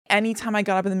anytime I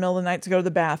got up in the middle of the night to go to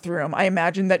the bathroom, I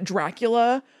imagined that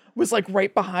Dracula was like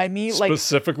right behind me.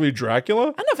 Specifically Dracula? I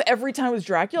don't know if every time it was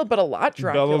Dracula, but a lot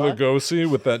Dracula. Bela Lugosi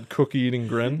with that cookie-eating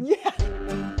grin? Yeah.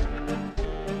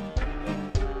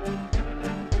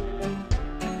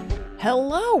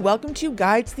 Hello, welcome to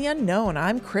Guide to the Unknown.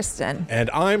 I'm Kristen. And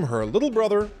I'm her little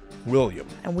brother, William.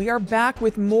 And we are back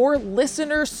with more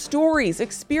listener stories,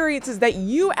 experiences that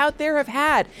you out there have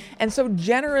had, and so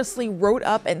generously wrote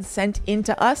up and sent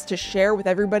into us to share with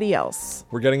everybody else.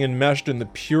 We're getting enmeshed in the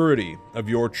purity of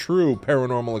your true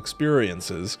paranormal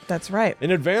experiences. That's right.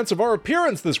 In advance of our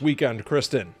appearance this weekend,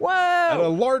 Kristen. Whoa! At a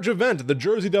large event at the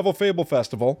Jersey Devil Fable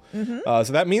Festival. So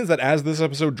that means that as this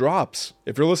episode drops,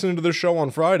 if you're listening to this show on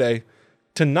Friday,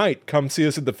 tonight, come see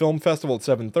us at the film festival at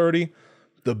 7:30.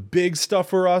 The big stuff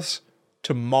for us,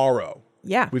 tomorrow.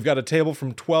 Yeah. We've got a table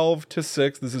from 12 to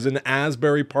 6. This is in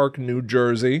Asbury Park, New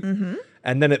Jersey.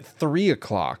 And then at 3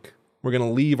 o'clock, we're going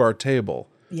to leave our table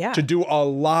to do a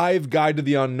live Guide to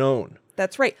the Unknown.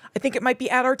 That's right. I think it might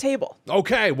be at our table.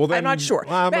 Okay, well then... I'm not sure.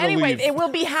 I'm but anyway, leave. it will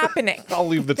be happening. I'll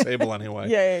leave the table anyway.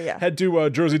 Yeah. Head to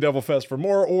Jersey Devil Fest for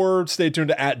more, or stay tuned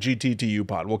to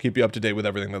 @GTTUpod. We'll keep you up to date with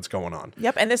everything that's going on.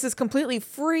 Yep, and this is completely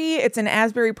free. It's in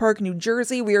Asbury Park, New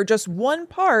Jersey. We are just one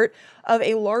part of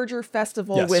a larger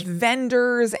festival with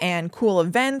vendors and cool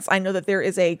events. I know that there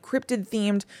is a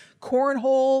cryptid-themed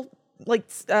cornhole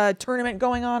tournament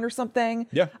going on or something.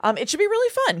 Yeah. It should be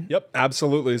really fun. Yep,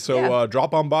 absolutely. So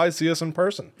drop on by, see us in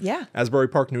person. Yeah. Asbury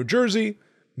Park, New Jersey,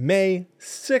 May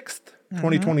 6th,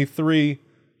 2023,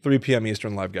 3 p.m.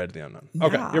 Eastern, live Guide to the Unknown.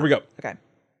 Okay, here we go. Okay.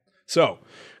 So,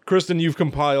 Kristen, you've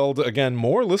compiled, again,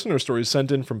 more listener stories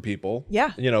sent in from people.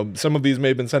 Yeah. You know, some of these may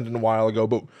have been sent in a while ago,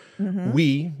 but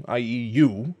we, i.e.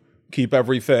 you, keep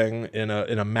everything in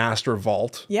a master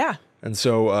vault. Yeah. And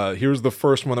so here's the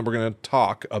first one that we're going to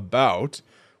talk about,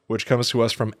 which comes to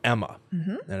us from Emma.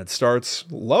 And it starts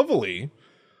lovely,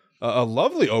 a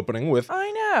lovely opening with, I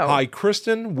know. Hi,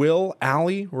 Kristen, Will,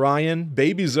 Allie, Ryan,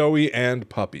 baby Zoe, and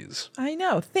puppies. I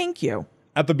know. Thank you.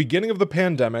 At the beginning of the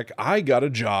pandemic, I got a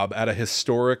job at a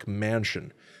historic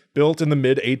mansion. Built in the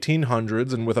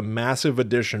mid-1800s and with a massive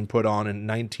addition put on in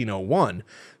 1901,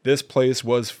 this place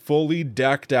was fully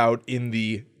decked out in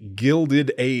the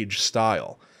Gilded Age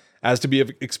style, as to be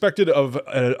expected of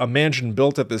a mansion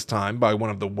built at this time by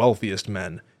one of the wealthiest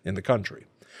men in the country.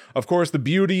 Of course, the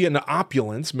beauty and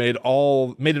opulence made it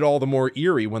all the more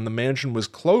eerie when the mansion was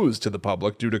closed to the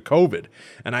public due to COVID,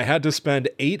 and I had to spend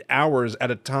 8 hours at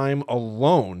a time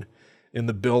alone in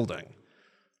the building.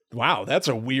 Wow, that's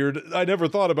a weird... I never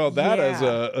thought about that as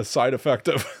a side effect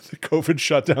of the COVID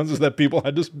shutdowns, is that people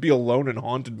had to be alone in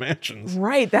haunted mansions.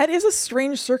 Right. That is a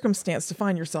strange circumstance to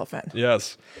find yourself in.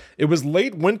 Yes. It was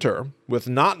late winter with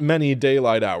not many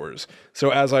daylight hours.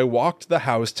 So as I walked the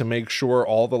house to make sure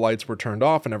all the lights were turned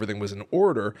off and everything was in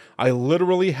order, I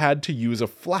literally had to use a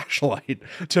flashlight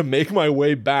to make my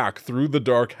way back through the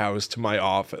dark house to my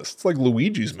office. It's like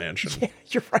Luigi's Mansion. Yeah,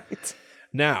 you're right.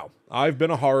 Now, I've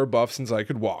been a horror buff since I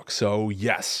could walk, so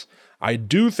yes, I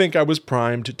do think I was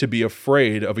primed to be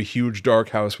afraid of a huge dark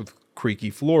house with creaky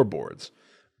floorboards.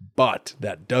 But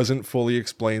that doesn't fully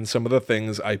explain some of the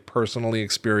things I personally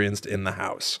experienced in the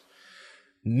house.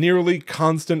 Nearly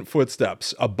constant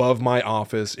footsteps above my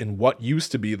office in what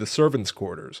used to be the servants'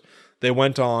 quarters. They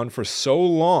went on for so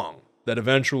long that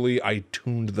eventually I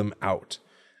tuned them out.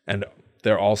 And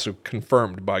they're also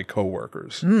confirmed by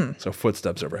coworkers. So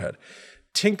footsteps overhead.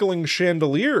 Tinkling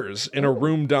chandeliers in a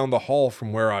room down the hall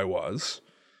from where I was.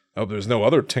 Oh, there's no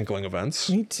other tinkling events.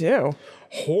 Me too.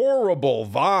 Horrible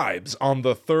vibes on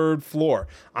the 3rd floor.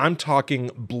 I'm talking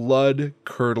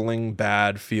blood-curdling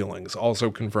bad feelings,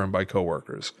 also confirmed by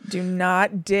coworkers. Do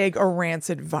not dig a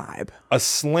rancid vibe. A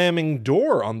slamming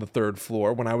door on the 3rd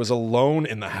floor when I was alone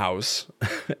in the house,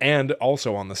 and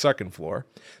also on the 2nd floor.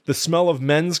 The smell of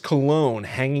men's cologne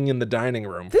hanging in the dining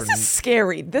room. This is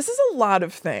scary. This is a lot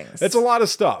of things. It's a lot of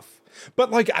stuff.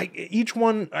 But each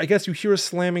one, I guess you hear a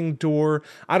slamming door.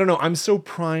 I don't know. I'm so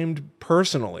primed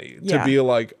personally to be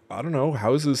like, I don't know,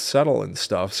 houses settle and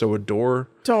stuff. So a door.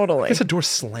 Totally. I guess a door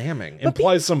slamming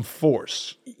implies some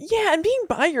force. Yeah. And being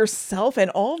by yourself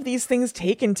and all of these things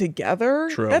taken together.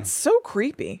 True. That's so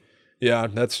creepy. Yeah,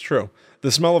 that's true.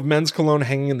 The smell of men's cologne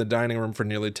hanging in the dining room for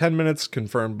nearly 10 minutes,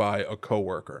 confirmed by a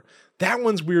coworker. That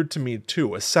one's weird to me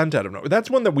too. A scent out of nowhere.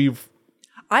 That's one that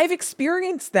I've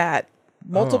experienced that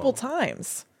multiple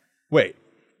times. Wait.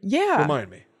 Yeah.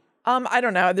 Remind me. I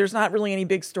don't know. There's not really any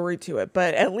big story to it,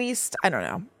 but at least, I don't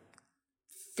know,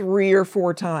 3 or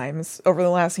 4 times over the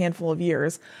last handful of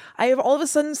years, I have all of a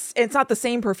sudden, it's not the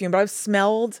same perfume, but I've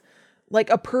smelled like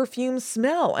a perfume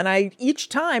smell. And each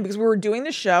time, because we were doing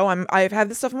the show, I've had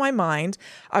this stuff in my mind.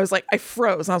 I was like, I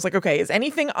froze. And I was like, okay, is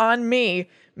anything on me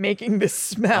making this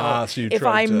smell? So if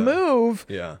I move,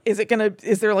 yeah.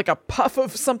 is there like a puff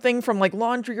of something from like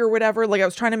laundry or whatever? Like I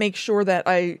was trying to make sure that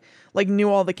I like knew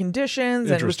all the conditions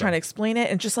and was trying to explain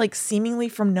it, and just like seemingly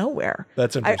from nowhere.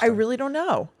 That's interesting. I really don't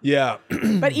know. Yeah.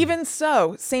 But even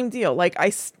so, same deal. Like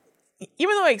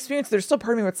even though I experienced, there's still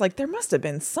part of me where it's like, there must have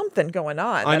been something going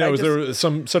on. I know. Is there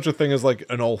such a thing as like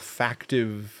an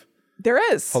olfactive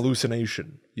there is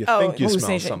hallucination? You think you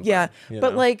smell something. Yeah.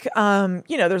 But like,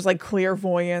 there's like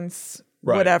clairvoyance,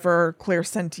 whatever,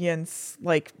 clairsentience,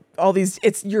 like all these,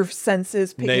 it's your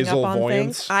senses picking nasal up on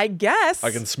voyance. Things. I guess.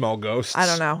 I can smell ghosts. I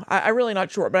don't know. I'm really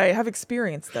not sure, but I have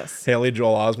experienced this. Haley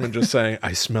Joel Osment just saying,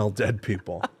 I smell dead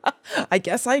people. I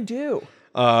guess I do.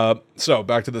 So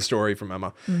back to the story from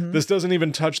Emma. Mm-hmm. This doesn't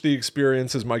even touch the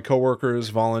experiences my coworkers,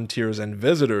 volunteers, and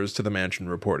visitors to the mansion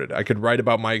reported. I could write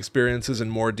about my experiences in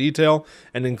more detail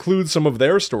and include some of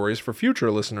their stories for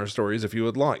future listener stories if you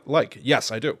would like.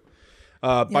 Yes, I do.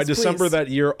 By December that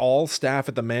year, all staff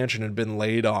at the mansion had been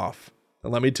laid off.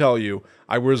 And let me tell you,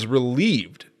 I was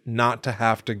relieved not to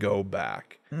have to go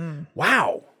back.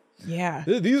 Wow. Yeah.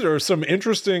 These are some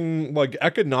interesting, like,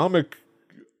 economic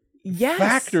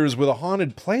factors with a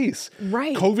haunted place.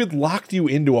 Right. COVID locked you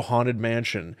into a haunted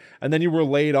mansion and then you were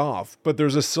laid off, but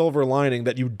there's a silver lining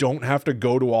that you don't have to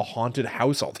go to a haunted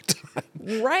house all the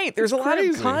time. Right. There's a lot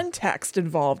of context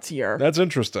involved here. That's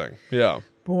interesting. Yeah.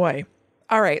 Boy.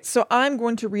 All right. So I'm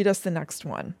going to read us the next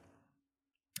one.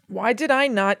 Why did I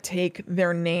not take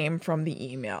their name from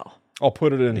the email? I'll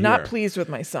put it in here. Not pleased with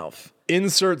myself.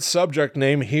 Insert subject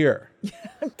name here.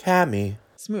 Cammy.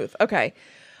 Smooth. Okay.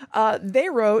 They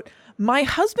wrote, my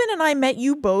husband and I met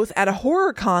you both at a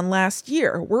horror con last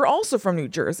year. We're also from New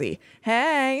Jersey.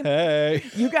 Hey.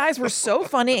 You guys were so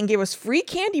funny and gave us free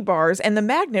candy bars and the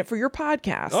magnet for your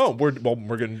podcast. Oh, we're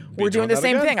doing the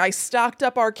same again. thing. I stocked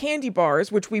up our candy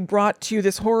bars, which we brought to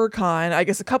this horror con, I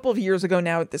guess a couple of years ago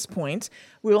now at this point.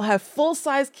 We will have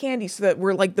full-size candy so that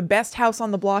we're like the best house on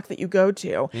the block that you go to.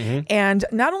 Mm-hmm. And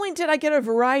not only did I get a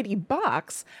variety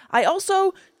box, I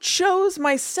also chose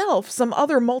myself some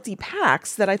other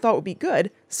multi-packs that I thought would be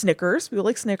good. Snickers. We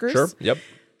like Snickers. Sure. Yep.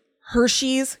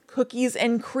 Hershey's cookies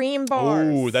and cream bars.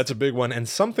 Oh, that's a big one and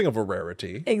something of a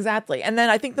rarity. Exactly. And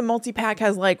then I think the multi-pack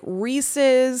has like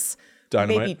Reese's,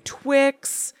 Dynamite, maybe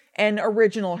Twix, and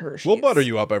original Hershey's. We'll butter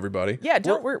you up, everybody. Yeah,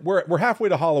 we're halfway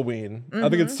to Halloween. Mm-hmm. I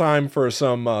think it's time for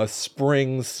some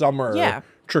spring, summer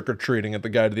trick-or-treating at the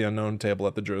Guide to the Unknown table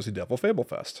at the Jersey Devil Fable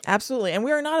Fest. Absolutely. And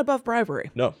we are not above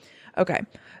bribery. No. Okay.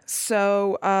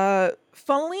 So,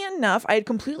 funnily enough, I had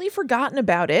completely forgotten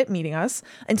about it, meeting us,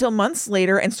 until months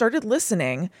later and started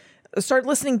listening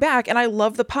back, and I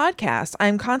love the podcast.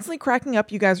 I'm constantly cracking up.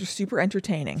 You guys are super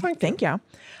entertaining. Thank you.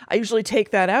 I usually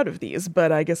take that out of these,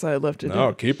 but I guess I left it in.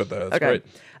 No, keep it there. That's great.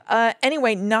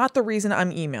 Anyway, not the reason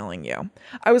I'm emailing you.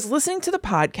 I was listening to the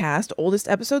podcast, oldest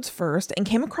episodes first, and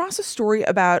came across a story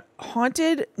about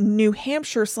haunted New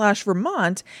Hampshire /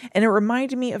 Vermont, and it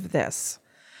reminded me of this.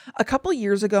 A couple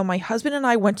years ago, my husband and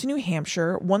I went to New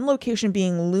Hampshire, one location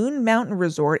being Loon Mountain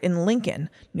Resort in Lincoln,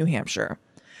 New Hampshire.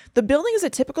 The building is a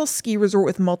typical ski resort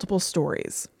with multiple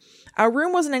stories. Our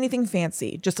room wasn't anything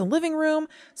fancy, just a living room,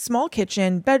 small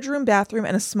kitchen, bedroom, bathroom,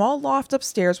 and a small loft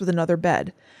upstairs with another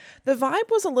bed. The vibe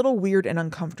was a little weird and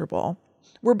uncomfortable.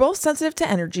 We're both sensitive to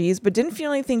energies, but didn't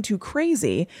feel anything too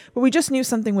crazy, but we just knew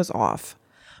something was off.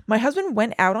 My husband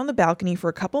went out on the balcony for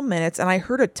a couple minutes, and I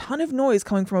heard a ton of noise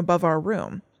coming from above our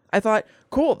room. I thought,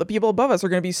 cool, the people above us are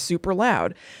going to be super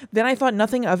loud. Then I thought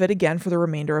nothing of it again for the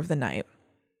remainder of the night.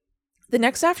 The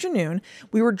next afternoon,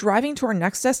 we were driving to our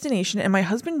next destination, and my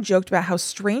husband joked about how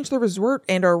strange the resort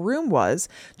and our room was.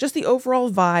 Just the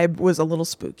overall vibe was a little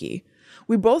spooky.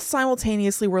 We both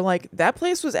simultaneously were like, that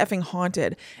place was effing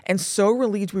haunted, and so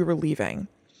relieved we were leaving.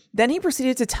 Then he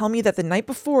proceeded to tell me that the night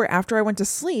before, after I went to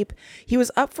sleep, he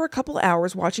was up for a couple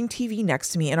hours watching TV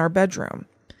next to me in our bedroom.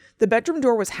 The bedroom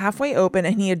door was halfway open,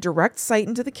 and he had direct sight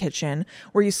into the kitchen,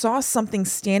 where he saw something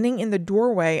standing in the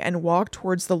doorway and walked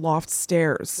towards the loft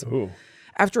stairs. Ooh.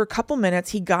 After a couple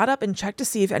minutes, he got up and checked to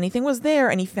see if anything was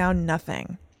there, and he found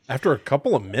nothing. After a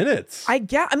couple of minutes? I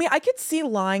could see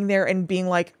lying there and being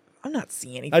like, I'm not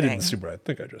seeing anything. I didn't see, but I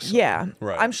think I just saw Yeah. it.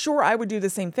 Right. I'm sure I would do the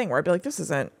same thing, where I'd be like, this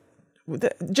isn't...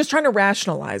 Just trying to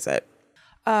rationalize it.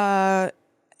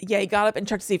 Yeah, he got up and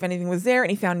checked to see if anything was there, and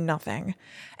he found nothing.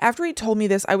 After he told me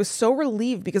this, I was so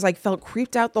relieved because I felt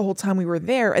creeped out the whole time we were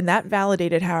there, and that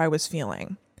validated how I was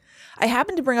feeling. I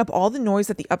happened to bring up all the noise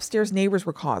that the upstairs neighbors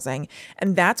were causing,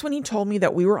 and that's when he told me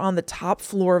that we were on the top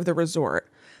floor of the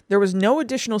resort. There was no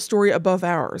additional story above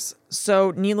ours.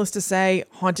 So, needless to say,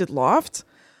 Haunted Loft.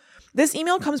 This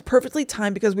email comes perfectly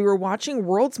timed because we were watching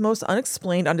World's Most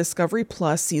Unexplained on Discovery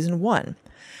Plus Season 1.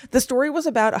 The story was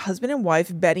about a husband and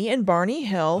wife, Betty and Barney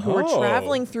Hill, who were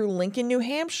traveling through Lincoln, New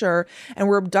Hampshire, and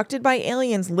were abducted by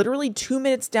aliens literally 2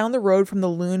 minutes down the road from the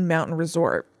Loon Mountain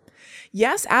Resort.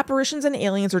 Yes, apparitions and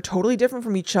aliens are totally different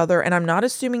from each other, and I'm not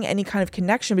assuming any kind of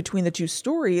connection between the two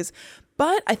stories,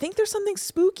 but I think there's something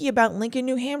spooky about Lincoln,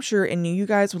 New Hampshire, and knew you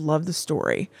guys would love the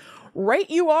story. Right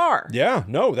you are. Yeah,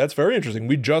 no, that's very interesting.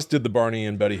 We just did the Barney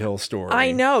and Betty Hill story.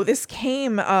 I know. This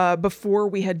came before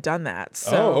we had done that.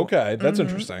 So. Oh, okay. That's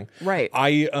interesting. Right.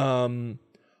 I'm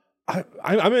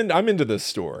into this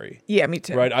story. Yeah, me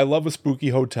too. Right. I love a spooky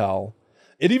hotel.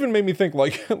 It even made me think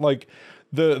like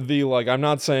I'm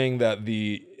not saying that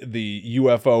the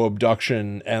UFO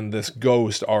abduction and this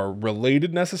ghost are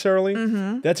related necessarily.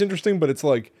 Mm-hmm. That's interesting, but it's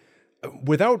like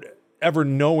without ever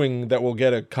knowing that we'll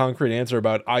get a concrete answer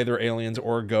about either aliens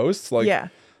or ghosts,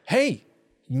 like, hey,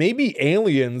 maybe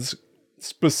aliens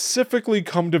specifically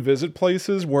come to visit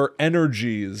places where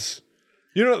energies,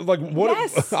 like what?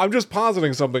 Yes. I'm just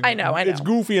positing something. I know. It's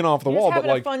goofy and off the wall, but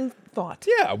like a fun thought.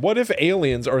 Yeah, what if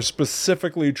aliens are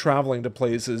specifically traveling to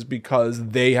places because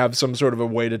they have some sort of a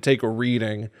way to take a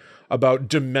reading about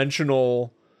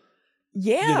dimensional?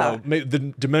 Yeah.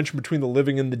 The dimension between the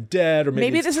living and the dead, or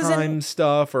maybe it's time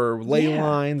stuff or ley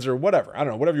lines or whatever. I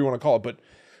don't know, whatever you want to call it. But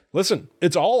listen,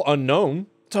 it's all unknown.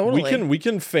 Totally. We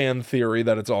can fan theory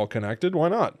that it's all connected. Why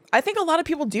not? I think a lot of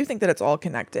people do think that it's all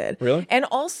connected. Really? And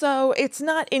also, it's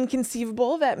not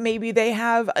inconceivable that maybe they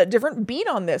have a different beat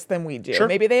on this than we do. Sure.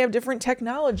 Maybe they have different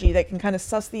technology that can kind of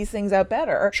suss these things out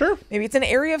better. Sure. Maybe it's an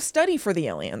area of study for the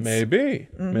aliens. Maybe.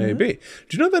 Do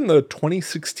you know that in the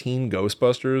 2016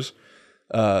 Ghostbusters,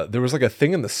 there was like a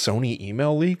thing in the Sony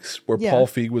email leaks where Paul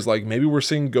Feig was like, maybe we're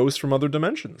seeing ghosts from other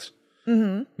dimensions.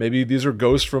 Mm-hmm. Maybe these are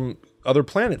ghosts from other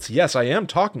planets. Yes, I am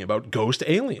talking about ghost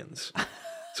aliens.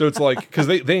 So it's like, because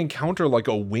they encounter like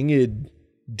a winged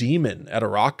demon at a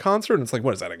rock concert, and it's like,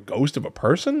 what is that, a ghost of a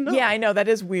person? No. Yeah, I know, that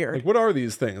is weird. Like, what are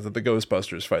these things that the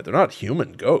Ghostbusters fight? They're not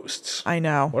human ghosts. I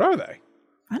know. What are they?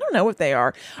 I don't know what they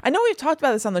are. I know we've talked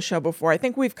about this on the show before. I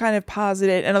think we've kind of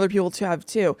posited, and other people have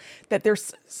too, that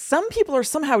there's some people are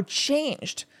somehow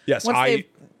changed. Yes,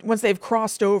 once they've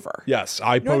crossed over. Yes,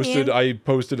 I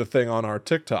posted a thing on our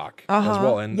TikTok as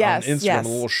well, and on Instagram a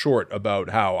little short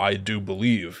about how I do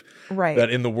believe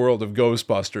that in the world of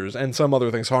Ghostbusters and some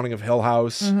other things, Haunting of Hill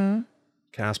House,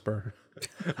 Casper,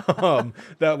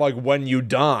 that like when you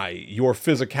die, your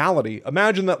physicality.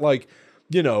 Imagine that, like,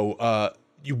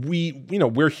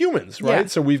 we're humans, right? Yeah.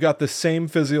 So we've got the same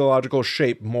physiological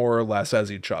shape more or less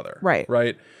as each other,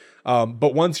 right?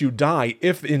 But once you die,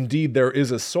 if indeed there is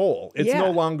a soul, it's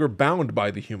no longer bound by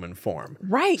the human form.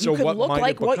 Right. So you could look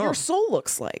like what your soul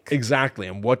looks like. Exactly.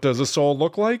 And what does a soul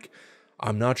look like?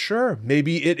 I'm not sure.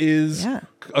 Maybe it is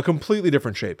a completely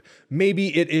different shape.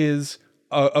 Maybe it is,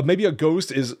 maybe a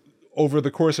ghost is over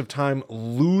the course of time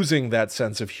losing that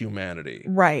sense of humanity.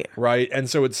 Right. Right. And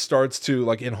so it starts to,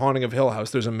 like in Haunting of Hill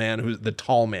House, there's a man who's the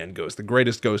tall man ghost, the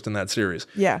greatest ghost in that series.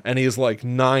 Yeah. And he's like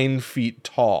 9 feet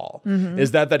tall. Mm-hmm.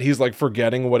 Is that he's like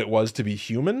forgetting what it was to be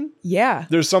human? Yeah.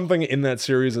 There's something in that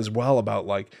series as well about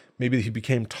like maybe he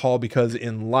became tall because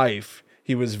in life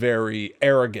he was very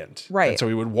arrogant. Right. And so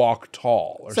he would walk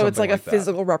tall or something like that. So it's like a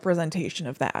physical representation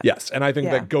of that. Yes. And I think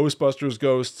that Ghostbusters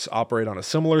ghosts operate on a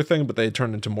similar thing, but they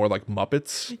turn into more like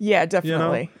Muppets. Yeah,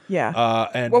 definitely. Yeah.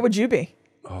 And what would you be?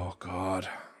 Oh, God.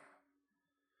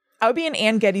 I would be an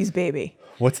Ann Getty's baby.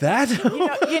 What's that?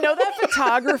 You know that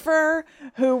photographer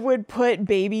who would put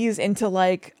babies into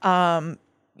like a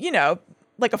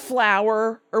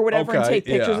flower or whatever and take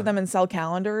pictures of them and sell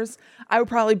calendars? I would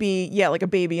probably be, like a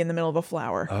baby in the middle of a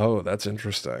flower. Oh, that's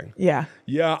interesting. Yeah.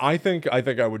 Yeah, I think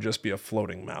I would just be a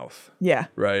floating mouth. Yeah.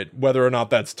 Right. Whether or not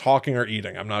that's talking or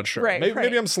eating, I'm not sure. Right,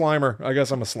 maybe I'm Slimer. I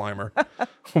guess I'm a Slimer.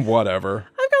 Whatever.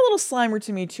 I've got a little Slimer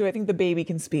to me too. I think the baby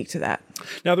can speak to that.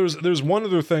 Now, there's one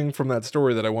other thing from that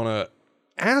story that I want to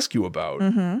ask you about.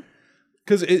 Mm-hmm.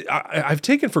 Because I've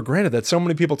taken for granted that so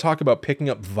many people talk about picking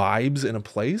up vibes in a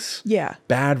place. Yeah.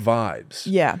 Bad vibes.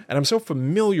 Yeah. And I'm so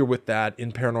familiar with that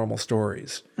in paranormal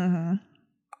stories. Mm-hmm.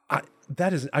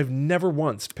 I've never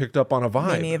once picked up on a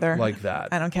vibe like that.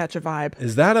 I don't catch a vibe.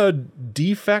 Is that a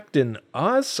defect in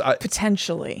us?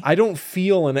 Potentially. I don't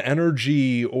feel an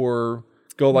energy or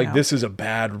go like, this is a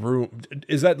bad room.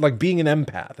 Is that like being an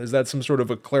empath? Is that some sort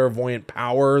of a clairvoyant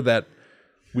power that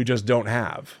we just don't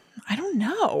have. I don't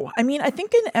know. I mean, I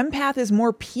think an empath is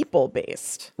more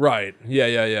people-based. Right.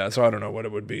 Yeah. So I don't know what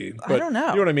it would be. But I don't know.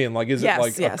 You know what I mean? Like, is it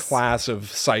like a class of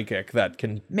psychic that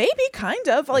can... Maybe, kind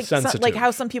of. Like, like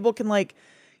how some people can, like,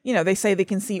 you know, they say they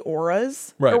can see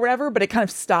auras or whatever, but it kind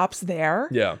of stops there.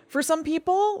 Yeah. For some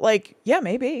people, like, yeah,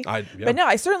 maybe. But no,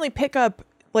 I certainly pick up,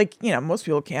 like, you know, most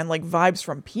people can, like, vibes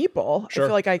from people. Sure. I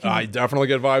feel like I definitely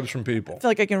get vibes from people. I feel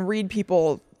like I can read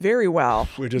people very well.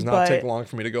 Which does not take long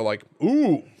for me to go like,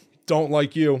 ooh, don't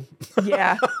like you.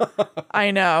 Yeah,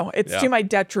 I know. It's to my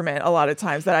detriment a lot of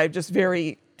times that I just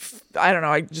I don't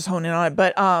know, I just hone in on it.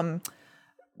 But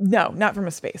no, not from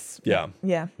a space. Yeah.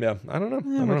 Yeah. I don't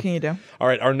know. What can you do? All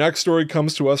right. Our next story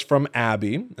comes to us from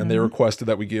Abby, and they requested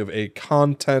that we give a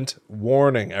content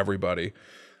warning, everybody.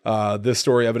 This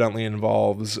story evidently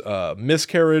involves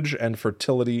miscarriage and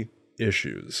fertility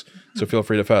issues. So feel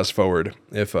free to fast forward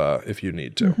if you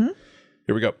need to.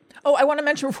 Here we go. Oh, I want to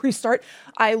mention before we start,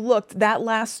 I looked. That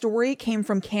last story came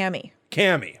from Cammie.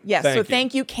 Cammie. Yes.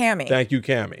 Thank you, Cammie. Thank you,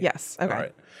 Cammie. Yes. Okay.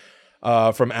 All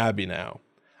right. From Abby now.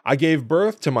 I gave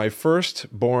birth to my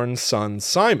firstborn son,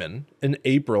 Simon, in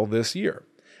April this year.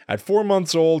 At 4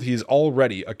 months old, he's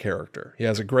already a character. He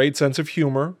has a great sense of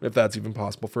humor, if that's even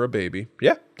possible for a baby.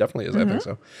 Yeah, definitely is. I think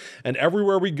so. And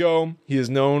everywhere we go, he is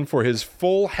known for his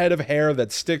full head of hair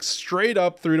that sticks straight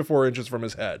up 3 to 4 inches from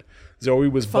his head. Zoe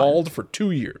was bald for 2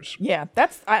 years. Yeah,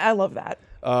 I love that.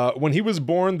 When he was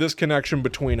born, this connection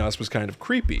between us was kind of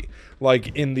creepy.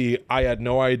 Like in the I had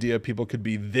no idea people could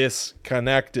be this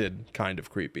connected kind of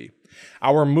creepy.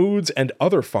 Our moods and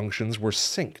other functions were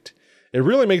synced. It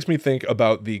really makes me think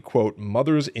about the, quote,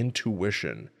 mother's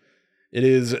intuition. It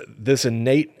is this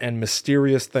innate and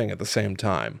mysterious thing at the same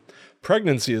time.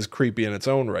 Pregnancy is creepy in its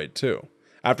own right, too.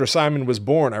 After Simon was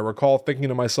born, I recall thinking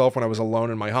to myself when I was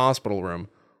alone in my hospital room,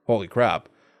 holy crap,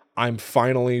 I'm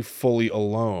finally fully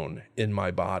alone in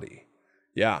my body.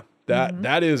 Yeah,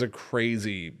 that is a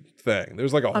crazy thing.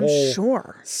 There's like a whole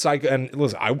and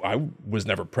listen, I was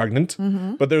never pregnant,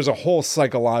 but there's a whole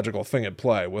psychological thing at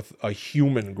play with a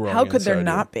human growing. How could there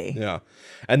not be? Yeah.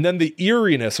 And then the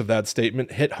eeriness of that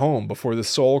statement hit home before the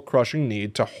soul-crushing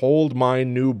need to hold my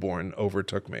newborn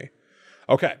overtook me.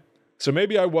 Okay. So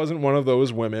maybe I wasn't one of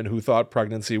those women who thought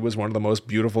pregnancy was one of the most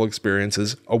beautiful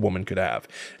experiences a woman could have.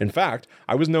 In fact,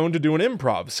 I was known to do an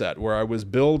improv set where I was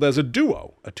billed as a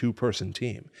duo, a 2-person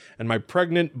team, and my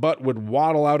pregnant butt would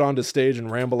waddle out onto stage and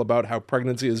ramble about how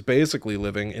pregnancy is basically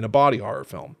living in a body horror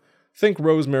film. Think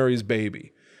Rosemary's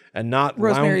Baby. And not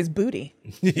Rosemary's Booty.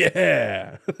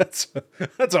 Yeah, that's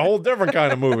a whole different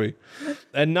kind of movie.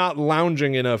 And not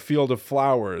lounging in a field of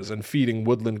flowers and feeding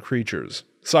woodland creatures.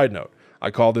 Side note, I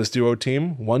call this duo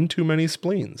team One Too Many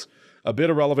Spleens. A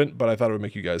bit irrelevant, but I thought it would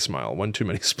make you guys smile. One Too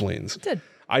Many Spleens. It did.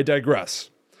 I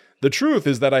digress. The truth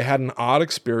is that I had an odd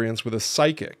experience with a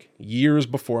psychic years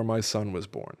before my son was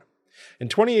born. In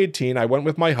 2018, I went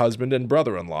with my husband and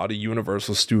brother-in-law to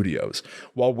Universal Studios.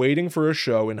 While waiting for a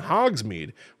show in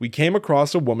Hogsmeade, we came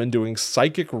across a woman doing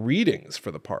psychic readings for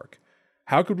the park.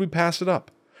 How could we pass it up?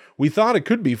 We thought it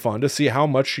could be fun to see how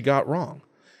much she got wrong.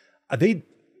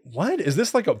 What? Is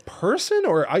this like a person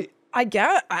or I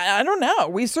don't know.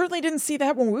 We certainly didn't see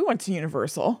that when we went to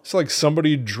Universal. It's like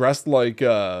somebody dressed like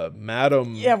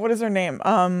Madam... Yeah, what is her name?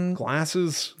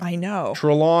 Glasses? I know.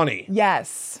 Trelawney.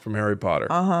 Yes. From Harry Potter.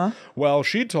 Uh-huh. Well,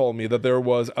 she told me that there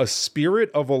was a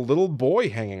spirit of a little boy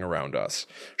hanging around us.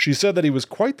 She said that he was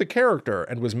quite the character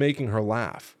and was making her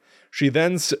laugh. She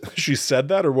said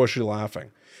that, or was she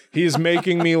laughing? He's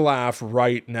making me laugh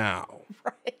right now.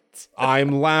 Right.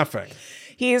 I'm laughing.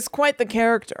 He is quite the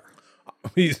character.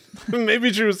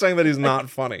 Maybe she was saying that he's not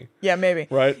funny. Yeah, maybe.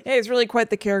 Right? Yeah, he's really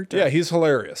quite the character. Yeah, he's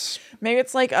hilarious. Maybe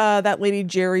it's like that lady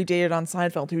Jerry dated on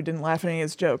Seinfeld who didn't laugh at any of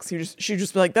his jokes. She'd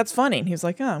just be like, that's funny. And he's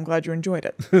like, oh, I'm glad you enjoyed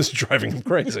it. It's driving him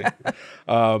crazy.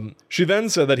 Yeah. She then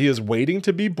said that he is waiting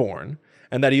to be born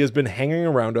and that he has been hanging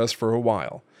around us for a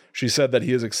while. She said that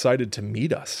he is excited to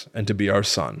meet us and to be our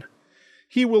son.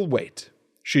 He will wait,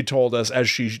 she told us as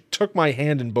she took my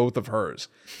hand in both of hers.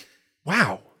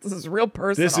 Wow. This is real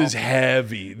personal. This is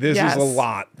heavy. This is a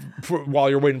lot while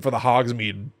you're waiting for the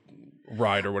Hogsmeade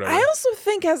ride or whatever. I also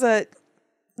think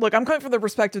look, I'm coming from the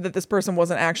perspective that this person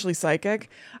wasn't actually psychic.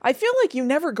 I feel like you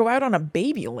never go out on a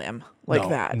baby limb like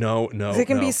that. No. It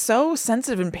can be so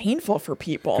sensitive and painful for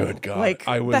people. Good God. Like,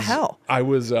 what the hell? I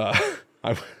was,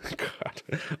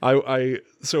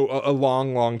 so a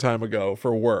long time ago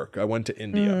for work, I went to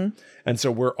India. And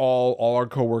so we're all our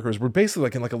coworkers, we're basically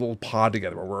like in like a little pod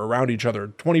together where we're around each other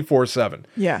 24/7.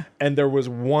 Yeah. And there was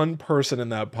one person in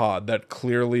that pod that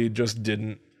clearly just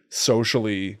didn't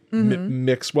socially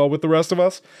mix well with the rest of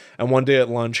us. And one day at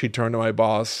lunch, he turned to my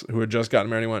boss, who had just gotten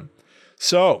married, and he went,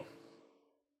 "So,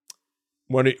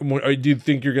 when do you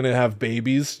think you're gonna have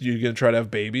babies? You're gonna try to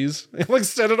have babies?" He like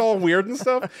said it all weird and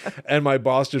stuff. And my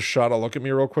boss just shot a look at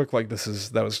me real quick, like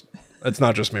it's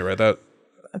not just me, right?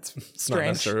 That's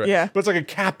strange. Right? Yeah. But it's like a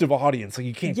captive audience. Like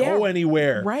you can't go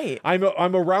anywhere. Right.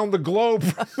 I'm around the globe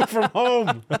from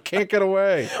home. I can't get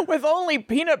away. With only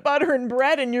peanut butter and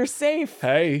bread and you're safe.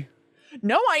 Hey.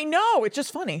 No, I know. It's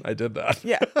just funny. I did that.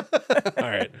 Yeah. All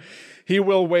right. "He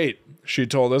will wait," she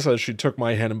told us as she took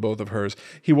my hand in both of hers.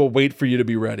 "He will wait for you to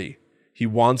be ready. He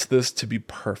wants this to be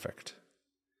perfect."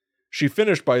 She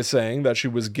finished by saying that she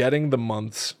was getting the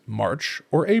months March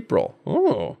or April.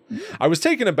 Oh. I was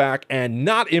taken aback and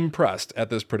not impressed at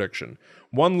this prediction.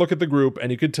 One look at the group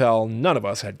and you could tell none of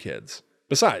us had kids.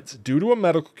 Besides, due to a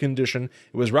medical condition,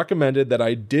 it was recommended that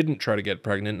I didn't try to get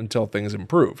pregnant until things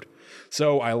improved.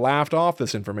 So I laughed off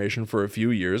this information for a few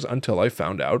years until I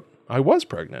found out I was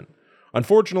pregnant.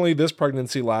 Unfortunately, this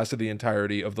pregnancy lasted the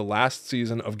entirety of the last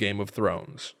season of Game of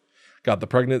Thrones. Got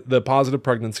the positive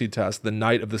pregnancy test the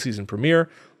night of the season premiere,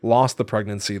 lost the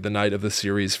pregnancy the night of the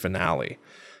series finale.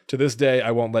 To this day, I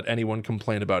won't let anyone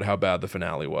complain about how bad the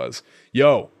finale was.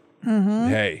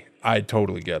 Hey, I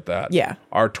totally get that. Yeah.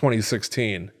 Our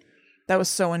 2016. That was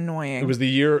so annoying.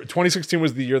 2016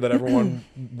 was the year that everyone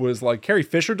was like, Carrie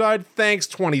Fisher died? Thanks,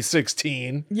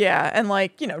 2016. Yeah, and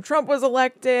like, Trump was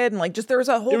elected, and like there was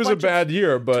a whole It was a bad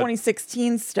year, but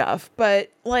 2016 stuff. But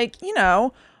like,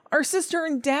 our sister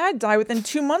and dad died within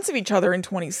 2 months of each other in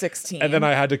 2016. And then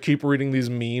I had to keep reading these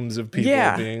memes of people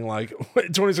being like,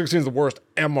 2016 is the worst,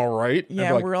 am I right?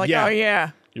 Yeah, we're like, oh yeah.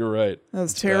 You're right. That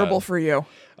was terrible for you.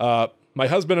 My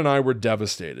husband and I were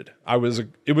devastated.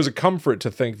 It was a comfort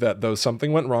to think that though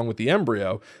something went wrong with the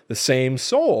embryo, the same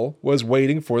soul was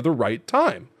waiting for the right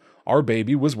time. Our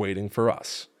baby was waiting for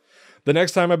us. The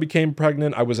next time I became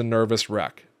pregnant, I was a nervous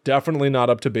wreck. Definitely not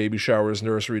up to baby showers,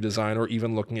 nursery design, or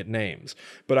even looking at names.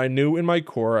 But I knew in my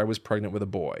core I was pregnant with a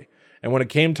boy. And when it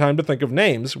came time to think of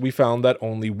names, we found that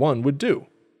only one would do.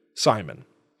 Simon.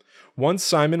 Once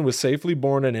Simon was safely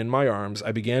born and in my arms,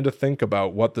 I began to think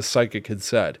about what the psychic had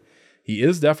said. He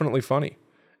is definitely funny,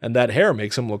 and that hair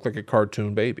makes him look like a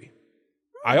cartoon baby.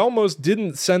 I almost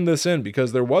didn't send this in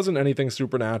because there wasn't anything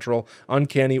supernatural,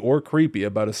 uncanny, or creepy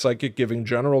about a psychic giving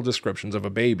general descriptions of a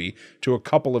baby to a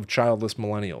couple of childless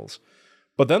millennials.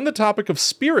 But then the topic of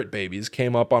spirit babies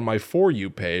came up on my For You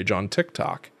page on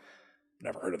TikTok.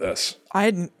 Never heard of this.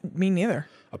 Me neither.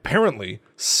 Apparently,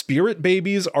 spirit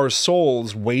babies are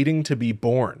souls waiting to be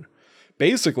born.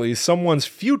 Basically, someone's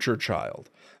future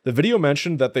child. The video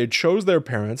mentioned that they chose their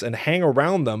parents and hang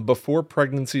around them before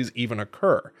pregnancies even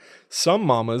occur. Some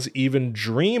mamas even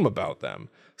dream about them.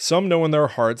 Some know in their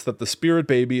hearts that the spirit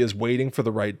baby is waiting for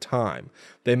the right time.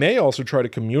 They may also try to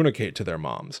communicate to their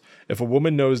moms. If a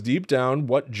woman knows deep down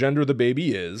what gender the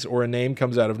baby is, or a name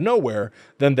comes out of nowhere,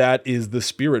 then that is the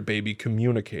spirit baby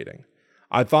communicating.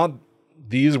 I thought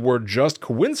these were just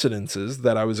coincidences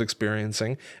that I was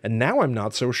experiencing, and now I'm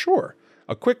not so sure.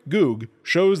 A quick Goog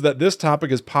shows that this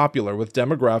topic is popular with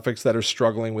demographics that are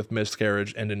struggling with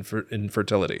miscarriage and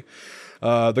infertility.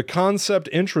 The concept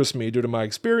interests me due to my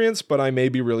experience, but I may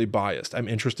be really biased. I'm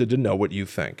interested to know what you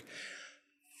think.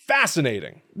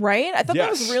 Fascinating. Right? I thought that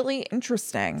was really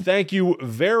interesting. Thank you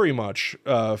very much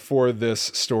for this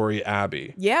story,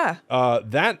 Abby. Yeah.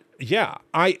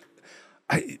 I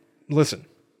listen,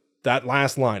 that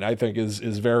last line I think is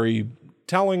very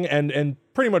telling and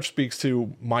pretty much speaks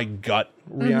to my gut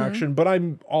reaction, but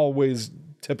I'm always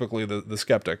typically the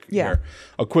skeptic here.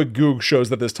 A quick Goog shows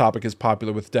that this topic is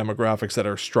popular with demographics that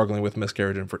are struggling with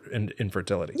miscarriage and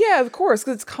infertility. Yeah, of course,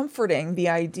 because it's comforting, the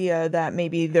idea that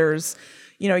maybe there's,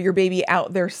 your baby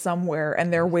out there somewhere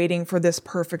and they're waiting for this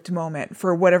perfect moment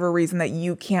for whatever reason that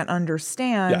you can't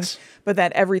understand, but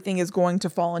that everything is going to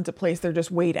fall into place. They're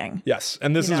just waiting. Yes,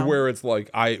 and this is where it's like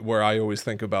where I always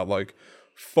think about like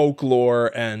folklore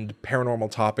and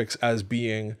paranormal topics as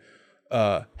being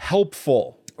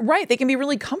helpful. Right. They can be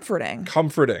really comforting.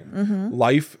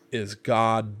 Life is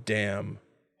goddamn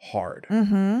hard.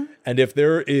 And if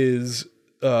there is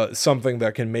something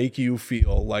that can make you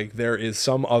feel like there is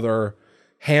some other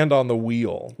hand on the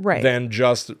wheel than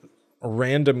just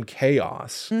random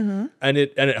chaos, and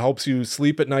it helps you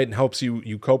sleep at night and helps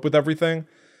you cope with everything.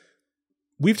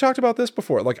 We've talked about this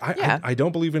before. Like, I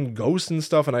don't believe in ghosts and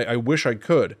stuff, and I wish I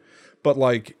could. But,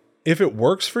 like, if it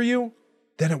works for you,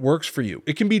 then it works for you.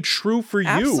 It can be true for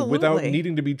you without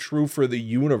needing to be true for the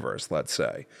universe, let's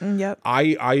say. Yep.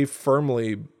 I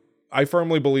firmly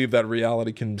believe that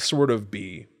reality can sort of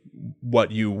be what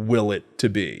you will it to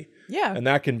be. Yeah. And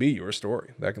that can be your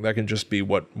story. That can just be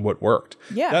what worked.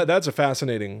 Yeah. That's a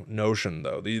fascinating notion,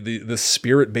 though. The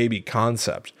spirit baby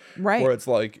concept. Right. Where it's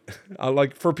like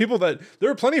for people that there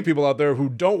are plenty of people out there who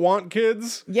don't want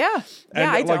kids. Yeah. And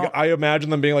I don't. I imagine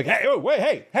them being like, hey, oh,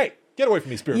 wait, hey, get away from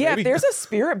me, spirit baby. If there's a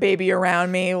spirit baby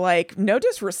around me, like, no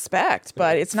disrespect,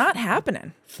 but it's not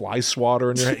happening. Fly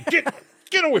swatter in your head.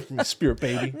 Get away from me, spirit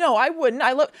baby. No, I wouldn't.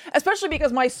 Especially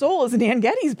because my soul is Nan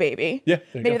Getty's baby. Yeah.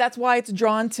 Maybe that's why it's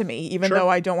drawn to me, even though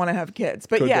I don't want to have kids.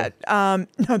 But no,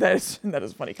 that is a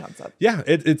funny concept. Yeah,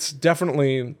 this is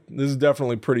definitely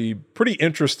pretty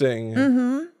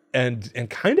interesting and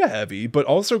kind of heavy, but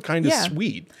also kind of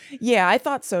sweet. Yeah, I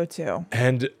thought so too.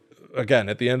 And again,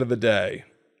 at the end of the day,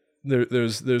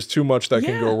 there's too much that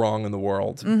can go wrong in the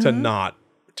world to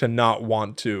not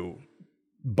want to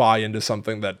buy into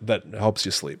something that helps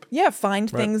you sleep. Yeah, find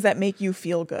things that make you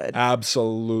feel good.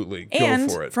 Absolutely. And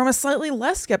go for it. From a slightly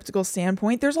less skeptical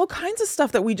standpoint, there's all kinds of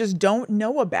stuff that we just don't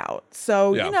know about.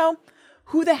 So,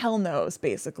 who the hell knows,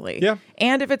 basically. Yeah.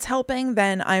 And if it's helping,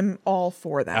 then I'm all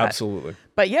for that. Absolutely.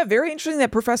 But yeah, very interesting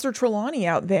that Professor Trelawney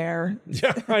out there.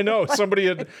 Yeah, I know. Somebody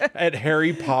at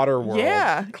Harry Potter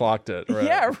World clocked it. Right?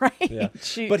 Yeah, right. Yeah.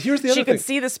 But here's the other thing. She could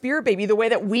see the spirit baby the way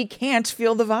that we can't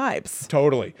feel the vibes.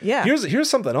 Totally. Yeah. Here's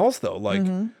something else, though. Like,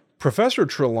 Professor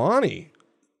Trelawney,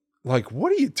 like,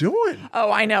 what are you doing?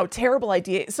 Oh, I know. Terrible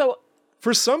idea. So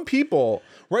for some people,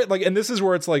 right? Like, and this is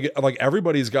where it's like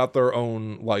everybody's got their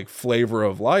own like flavor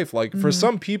of life. Like for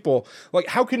some people, like,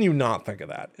 how can you not think of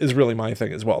that is really my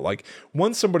thing as well. Like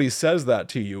once somebody says that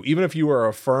to you, even if you are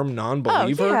a firm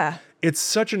non-believer, it's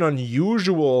such an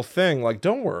unusual thing. Like,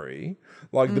 don't worry.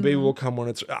 Like the baby will come when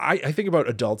it's, I think about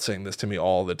adults saying this to me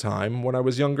all the time when I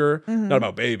was younger, not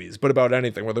about babies, but about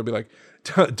anything where they'll be like,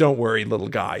 don't worry, little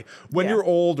guy, when you're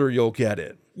older, you'll get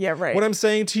it. Yeah, right. What I'm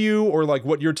saying to you, or like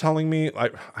what you're telling me, I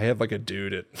had like a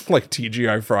dude at like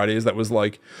TGI Fridays that was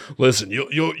like, listen,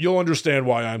 you'll understand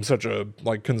why I'm such a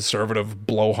like conservative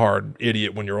blowhard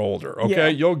idiot when you're older.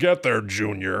 Okay. You'll get there,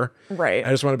 Junior. Right. I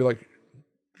just want to be like,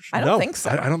 I don't think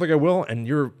so. I don't think I will. And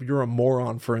you're a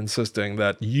moron for insisting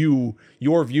that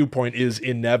your viewpoint is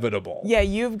inevitable. Yeah,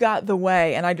 you've got the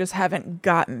way, and I just haven't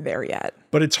gotten there yet.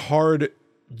 But it's hard.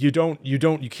 You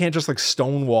can't just like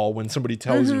stonewall when somebody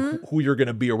tells you who you're going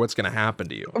to be or what's going to happen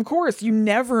to you. Of course, you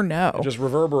never know. It just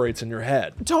reverberates in your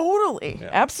head. Totally. Yeah.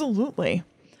 Absolutely.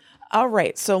 All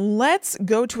right, so let's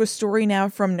go to a story now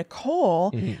from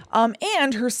Nicole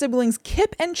and her siblings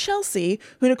Kip and Chelsea,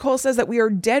 who Nicole says that we are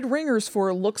dead ringers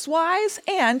for looks-wise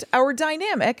and our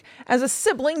dynamic as a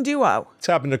sibling duo. What's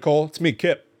happened, Nicole? It's me,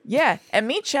 Kip. Yeah, and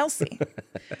me, Chelsea.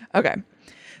 Okay,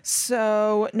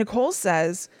 so Nicole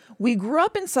says, we grew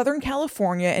up in Southern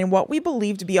California in what we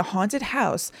believe to be a haunted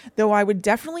house, though I would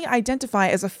definitely identify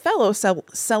as a fellow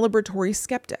celebratory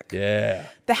skeptic. Yeah.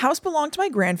 The house belonged to my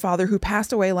grandfather, who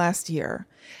passed away last year.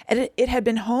 And it had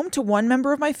been home to one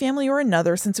member of my family or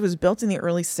another since it was built in the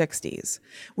early 60s.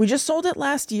 We just sold it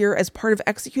last year as part of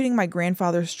executing my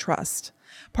grandfather's trust.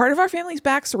 Part of our family's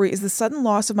backstory is the sudden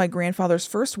loss of my grandfather's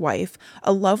first wife,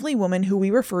 a lovely woman who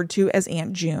we referred to as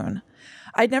Aunt June.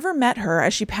 I'd never met her,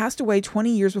 as she passed away 20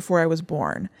 years before I was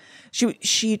born.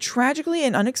 She tragically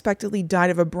and unexpectedly died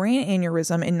of a brain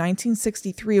aneurysm in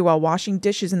 1963 while washing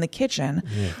dishes in the kitchen,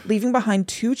 leaving behind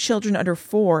 2 children under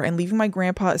 4 and leaving my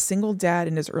grandpa a single dad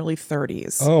in his early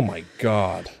 30s. Oh my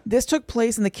God. This took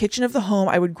place in the kitchen of the home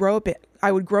I would grow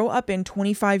up in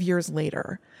 25 years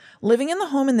later. Living in the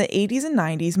home in the 80s and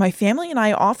 90s, my family and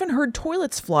I often heard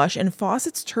toilets flush and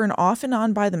faucets turn off and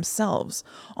on by themselves,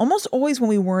 almost always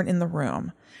when we weren't in the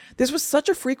room. This was such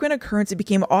a frequent occurrence it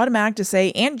became automatic to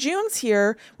say, Aunt June's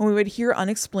here, when we would hear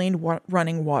unexplained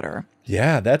running water.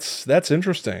 Yeah, that's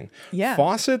interesting. Yeah.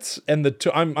 Faucets and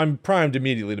I'm primed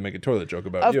immediately to make a toilet joke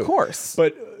about you. Of course.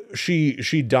 But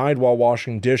she died while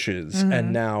washing dishes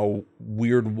and now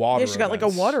weird water. Yeah, she got like a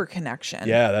water connection.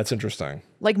 Yeah, that's interesting.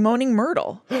 Like Moaning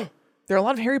Myrtle. There are a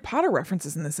lot of Harry Potter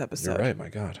references in this episode. You're right, my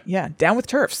God. Yeah, down with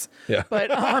turfs. Yeah. But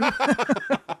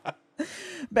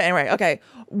but anyway, okay.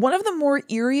 One of the more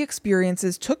eerie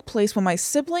experiences took place when my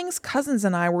siblings, cousins,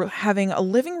 and I were having a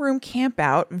living room camp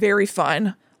out. Very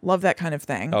fun. Love that kind of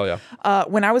thing. Oh, yeah.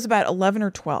 When I was about 11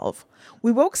 or 12.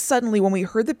 We woke suddenly when we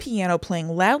heard the piano playing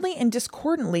loudly and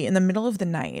discordantly in the middle of the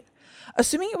night.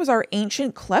 Assuming it was our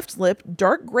ancient cleft-lipped,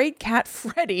 dark-grayed cat,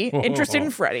 Freddy, interested in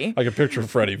Freddy. I can picture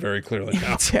Freddy very clearly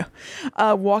now. Too.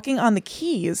 Walking on the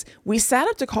keys, we sat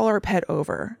up to call our pet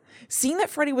over. Seeing that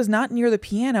Freddy was not near the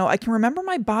piano, I can remember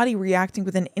my body reacting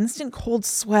with an instant cold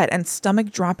sweat and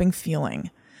stomach-dropping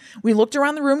feeling. We looked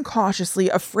around the room cautiously,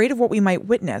 afraid of what we might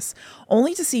witness,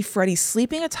 only to see Freddie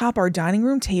sleeping atop our dining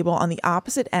room table on the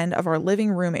opposite end of our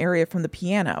living room area from the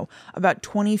piano, about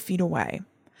 20 feet away.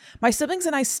 My siblings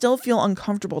and I still feel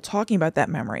uncomfortable talking about that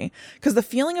memory, because the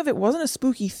feeling of it wasn't a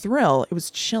spooky thrill, it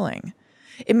was chilling.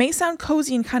 It may sound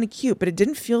cozy and kind of cute, but it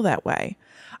didn't feel that way.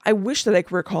 I wish that I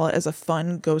could recall it as a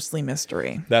fun, ghostly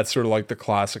mystery. That's sort of like the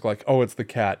classic, like, oh, it's the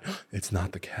cat. It's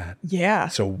not the cat. Yeah.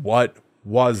 So what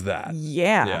was that?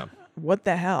 Yeah. What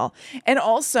the hell? And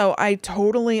also, I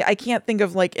can't think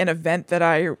of like an event that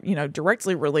I,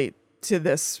 directly relate to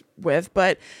this with,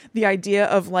 but the idea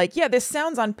of like, yeah, this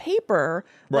sounds on paper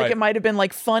like it might have been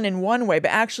like fun in one way, but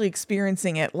actually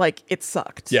experiencing it, like it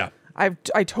sucked. Yeah.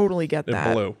 I totally get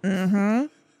that. Blue. Mm-hmm.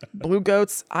 Blue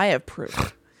goats, I have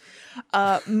proof.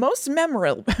 Most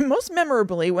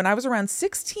memorably, when I was around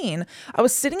 16, I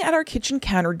was sitting at our kitchen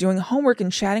counter doing homework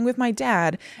and chatting with my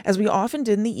dad, as we often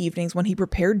did in the evenings when he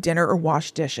prepared dinner or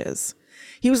washed dishes.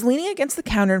 He was leaning against the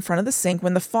counter in front of the sink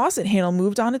when the faucet handle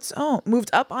moved up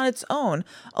on its own,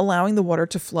 allowing the water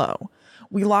to flow.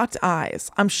 We locked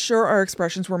eyes. I'm sure our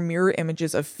expressions were mirror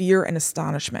images of fear and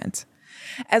astonishment.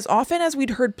 As often as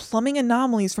we'd heard plumbing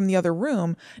anomalies from the other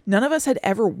room, none of us had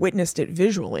ever witnessed it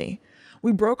visually.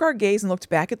 We broke our gaze and looked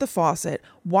back at the faucet,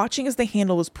 watching as the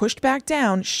handle was pushed back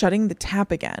down, shutting the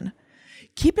tap again.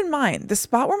 Keep in mind, the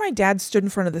spot where my dad stood in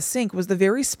front of the sink was the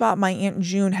very spot my Aunt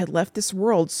June had left this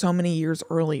world so many years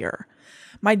earlier.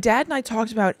 My dad and I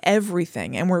talked about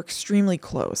everything and were extremely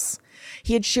close.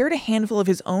 He had shared a handful of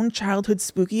his own childhood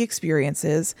spooky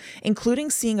experiences,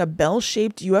 including seeing a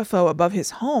bell-shaped UFO above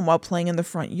his home while playing in the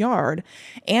front yard,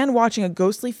 and watching a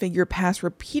ghostly figure pass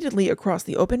repeatedly across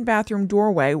the open bathroom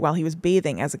doorway while he was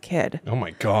bathing as a kid. Oh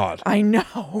my God. I know.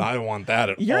 I don't want that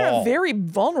at all. You're in a very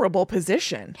vulnerable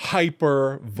position.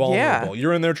 Hyper vulnerable. Yeah.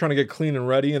 You're in there trying to get clean and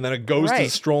ready, and then a ghost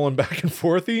is strolling back and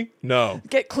forthy? No.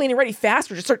 Get clean and ready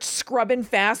faster. Just start scrubbing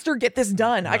faster. Get this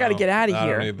done. No, I got to get out of here.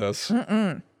 I don't need this.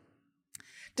 Mm-mm.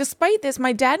 Despite this,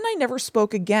 my dad and I never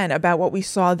spoke again about what we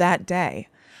saw that day.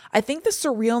 I think the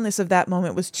surrealness of that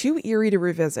moment was too eerie to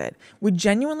revisit. We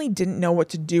genuinely didn't know what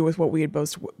to do with what we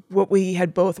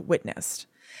had both witnessed.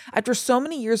 After so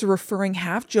many years of referring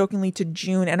half-jokingly to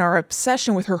June and our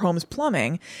obsession with her home's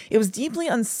plumbing, it was deeply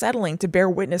unsettling to bear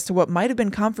witness to what might have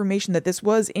been confirmation that this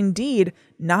was, indeed,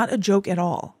 not a joke at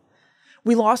all.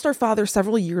 We lost our father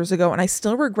several years ago, and I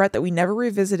still regret that we never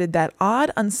revisited that odd,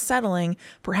 unsettling,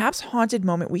 perhaps haunted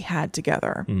moment we had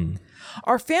together.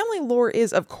 Our family lore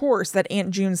is, of course, that Aunt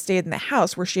June stayed in the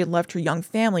house where she had left her young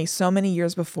family so many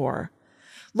years before.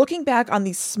 Looking back on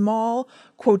these small,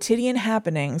 quotidian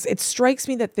happenings, it strikes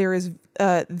me that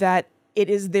that it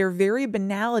is their very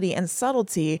banality and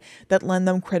subtlety that lend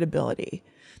them credibility.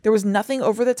 There was nothing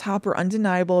over the top or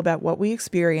undeniable about what we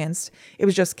experienced. It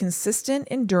was just consistent,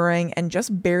 enduring, and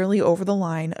just barely over the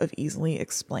line of easily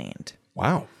explained.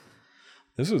 Wow.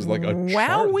 This is like a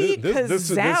this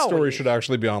story should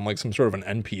actually be on like some sort of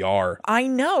an NPR. I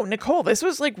know, Nicole, this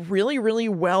was like really, really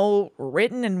well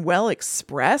written and well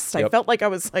expressed. Yep. I felt like I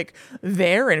was like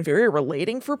there and very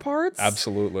relating for parts.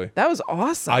 Absolutely. That was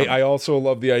awesome. I also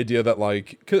love the idea that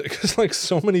like, because like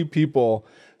so many people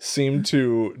seem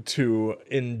to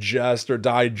ingest or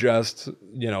digest,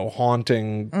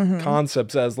 haunting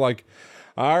concepts as like,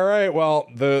 all right, well,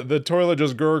 the toilet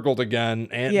just gurgled again.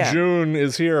 Aunt June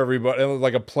is here, everybody.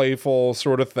 Like a playful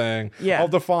sort of thing. Yeah. Oh,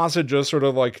 the faucet just sort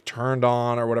of like turned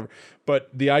on or whatever. But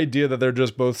the idea that they're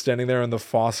just both standing there and the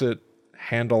faucet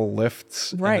handle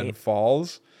lifts and then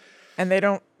falls. And they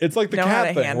don't. It's like the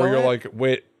cat thing where you're like,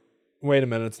 wait a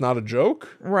minute, it's not a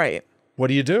joke? Right. What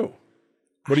do you do?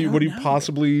 What do you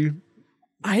possibly...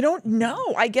 I don't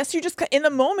know. I guess you just, in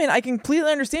the moment, I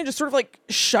completely understand, just sort of like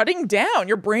shutting down.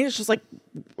 Your brain is just like,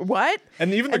 what?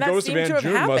 And even the ghost of Aunt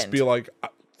June must be like,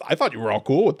 I thought you were all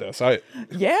cool with this.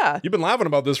 Yeah. You've been laughing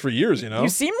about this for years, You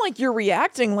seem like you're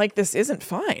reacting like this isn't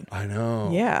fine. I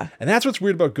know. Yeah. And that's what's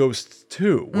weird about ghosts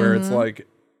too, where it's like,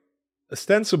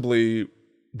 ostensibly,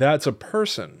 that's a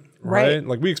person, right?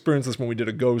 Like we experienced this when we did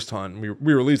a ghost hunt.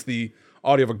 We released the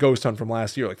audio of a ghost hunt from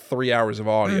last year, like 3 hours of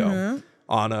audio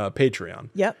on Patreon.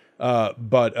 Yep.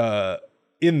 But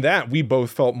in that, we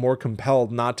both felt more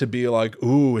compelled not to be like,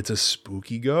 ooh, it's a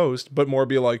spooky ghost, but more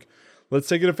be like, let's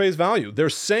take it at face value. They're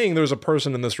saying there's a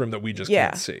person in this room that we just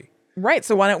can't see. Right.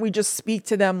 So why don't we just speak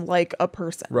to them like a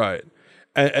person? Right.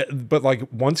 But like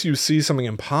once you see something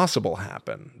impossible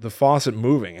happen, the faucet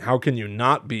moving, how can you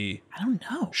not be I don't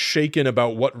know. shaken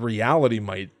about what reality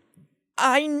might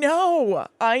I know.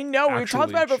 We've talked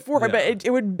about it before, yeah. but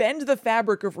it would bend the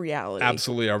fabric of reality.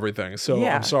 Absolutely everything. So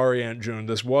Yeah. I'm sorry, Aunt June.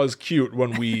 This was cute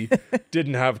when we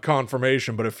didn't have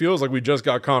confirmation, but it feels like we just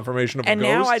got confirmation of a And ghost.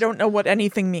 now I don't know what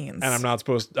anything means. And I'm not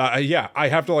supposed to, I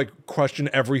have to like question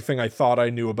everything I thought I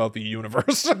knew about the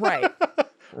universe. Right.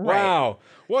 Wow.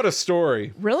 What a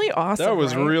story. Really awesome. That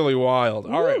was right? really wild.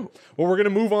 All right. Well, we're going to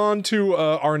move on to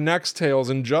our next tales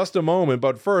in just a moment.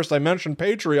 But first, I mentioned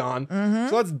Patreon.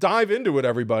 So let's dive into it,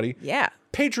 everybody. Yeah.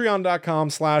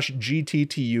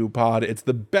 Patreon.com/GTTUpod. It's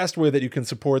the best way that you can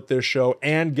support this show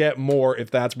and get more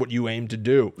if that's what you aim to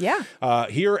do. Yeah.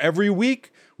 Here every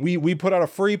week, we put out a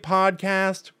free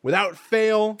podcast without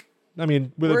fail. I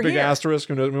mean, with We're a big here. asterisk.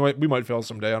 We might fail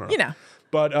someday. I don't know. You know.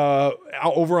 But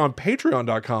over on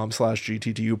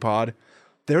patreon.com/GTTUpod,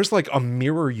 there's like a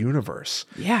mirror universe.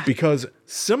 Yeah. Because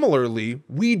similarly,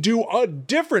 we do a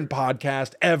different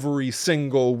podcast every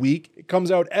single week. It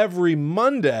comes out every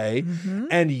Monday,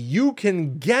 and you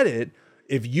can get it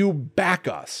if you back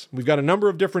us. We've got a number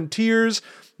of different tiers.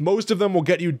 Most of them will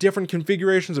get you different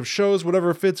configurations of shows,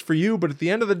 whatever fits for you. But at the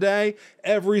end of the day,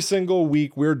 every single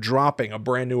week, we're dropping a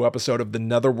brand new episode of the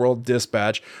Netherworld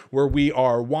Dispatch, where we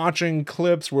are watching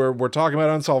clips, where we're talking about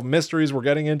unsolved mysteries, we're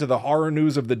getting into the horror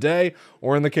news of the day,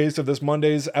 or in the case of this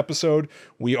Monday's episode,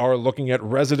 we are looking at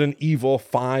Resident Evil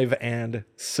 5 and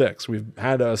 6. We've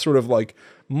had a sort of like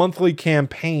monthly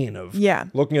campaign of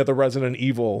looking at the Resident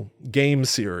Evil game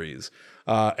series.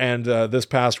 And this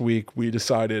past week, we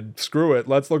decided, screw it,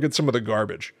 let's look at some of the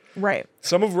garbage. Right.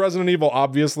 Some of Resident Evil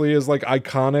obviously is like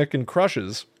iconic and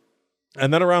crushes.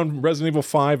 And then around Resident Evil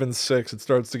 5 and 6, it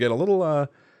starts to get a little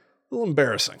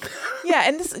embarrassing. Yeah,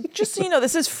 and this, just so you know,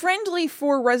 this is friendly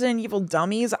for Resident Evil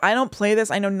dummies. I don't play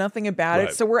this. I know nothing about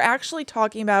it. So we're actually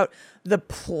talking about the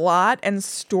plot and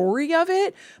story of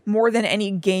it more than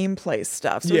any gameplay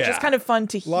stuff. So it's just kind of fun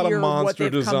to hear a lot of monster what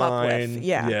they've design. come up with.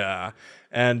 Yeah. Yeah.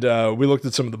 And we looked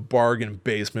at some of the bargain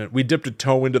basement. We dipped a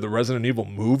toe into the Resident Evil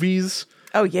movies.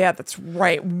 Oh, yeah, that's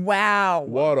right. Wow.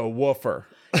 What a woofer.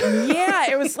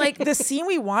 Yeah, it was like the scene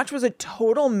we watched was a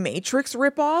total Matrix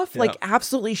ripoff, like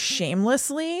absolutely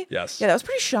shamelessly. Yes. Yeah, that was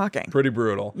pretty shocking. Pretty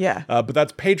brutal. Yeah. But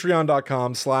that's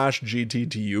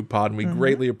patreon.com/GTTUpod, and we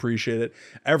greatly appreciate it.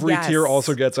 Every tier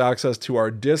also gets access to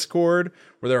our Discord,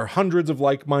 where there are hundreds of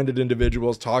like-minded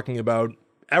individuals talking about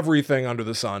everything under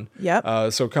the sun.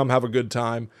 Yep. So come have a good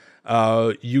time.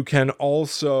 You can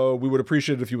also, we would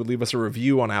appreciate it if you would leave us a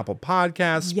review on Apple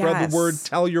Podcasts. Spread the word.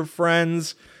 Tell your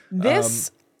friends.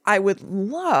 This I would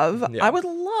love. I would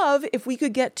love if we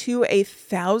could get to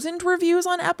 1,000 reviews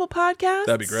on Apple Podcasts.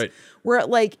 That'd be great. We're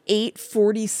at like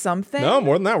 840 something. No,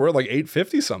 more than that. We're at like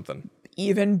 850 something.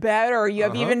 Even better. You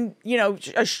have even,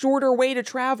 a shorter way to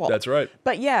travel. That's right.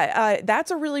 But yeah,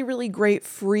 that's a really, really great,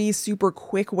 free, super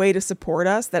quick way to support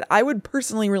us that I would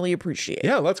personally really appreciate.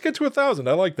 Yeah, let's get to 1,000.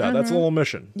 I like that. That's a little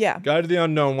mission. Yeah. Guide to the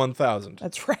Unknown 1,000.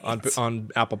 That's right. On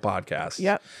Apple Podcasts.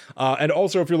 Yep. And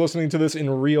also, if you're listening to this in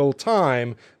real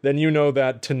time, then you know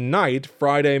that tonight,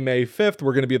 Friday, May 5th,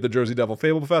 we're going to be at the Jersey Devil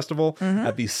Fable Festival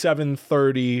at the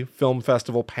 7:30 Film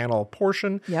Festival panel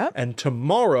portion. Yep. And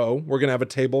tomorrow, we're going to have a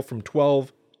table from 12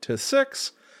 to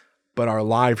 6, but our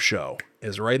live show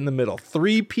is right in the middle,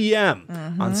 3 p.m.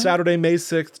 on Saturday, May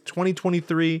 6th,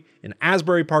 2023 in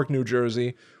Asbury Park, New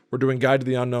Jersey. We're doing Guide to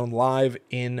the Unknown live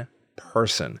in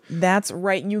person. That's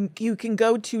right. You can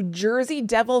go to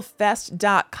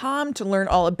jerseydevilfest.com to learn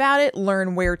all about it,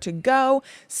 learn where to go,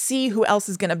 see who else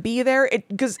is going to be there,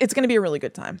 because it's going to be a really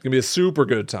good time. It's going to be a super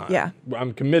good time. Yeah.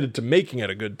 I'm committed to making it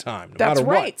a good time, no That's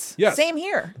matter right. what. Yes. Same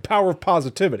here. The power of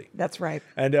positivity. That's right.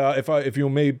 And if you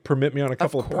may permit me on a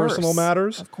couple of personal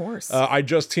matters. Of course. I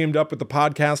just teamed up with the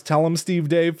podcast Tell 'em Steve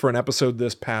Dave for an episode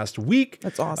this past week.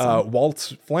 That's awesome.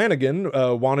 Walt Flanagan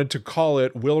wanted to call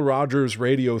it Will Rogers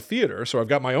Radio Theater. So I've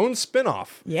got my own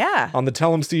spinoff on the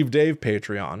Tell 'em Steve Dave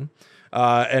Patreon.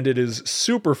 And it is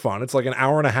super fun. It's like an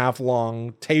hour and a half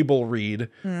long table read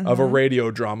of a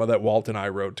radio drama that Walt and I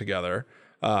wrote together.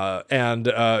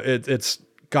 It's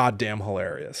goddamn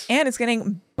hilarious. And it's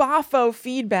getting boffo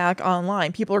feedback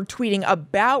online. People are tweeting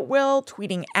about Will,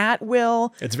 tweeting at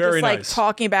Will. It's very just, nice.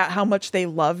 Talking about how much they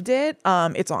loved it.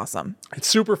 It's awesome. It's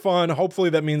super fun. Hopefully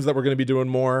that means that we're going to be doing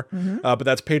more. But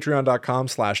that's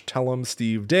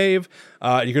patreon.com/tellhemstevedave.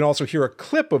 You can also hear a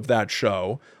clip of that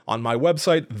show on my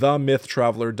website,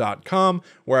 themythtraveler.com,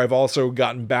 where I've also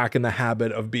gotten back in the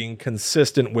habit of being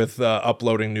consistent with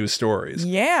uploading new stories.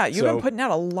 Yeah, you've been putting out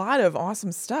a lot of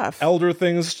awesome stuff. Elder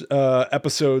Things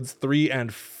episodes 3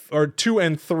 and or 2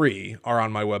 and 3 are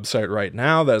on my website right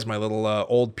now. That is my little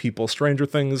Old People Stranger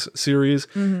Things series.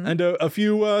 And a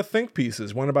few think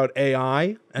pieces. One about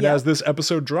AI. And as this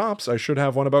episode drops, I should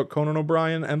have one about Conan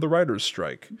O'Brien and the writer's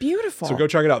strike. Beautiful. So go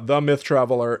check it out,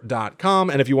 themythtraveler.com.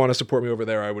 And if you want to support me over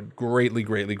there, I would greatly,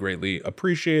 greatly, greatly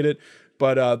appreciate it.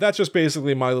 But that's just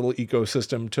basically my little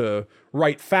ecosystem to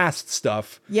write fast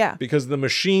stuff. Yeah. Because the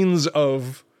machines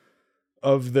of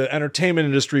the entertainment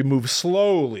industry move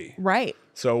slowly. Right.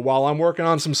 So while I'm working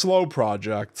on some slow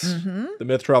projects,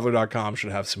 themythtraveler.com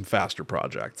should have some faster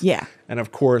projects. Yeah. And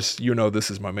of course, this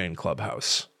is my main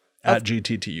clubhouse at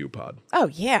GTTU Pod. Oh,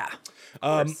 yeah.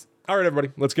 All right, everybody,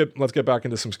 let's get back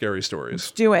into some scary stories.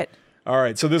 Let's do it. All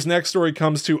right, so this next story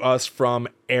comes to us from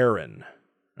Aaron.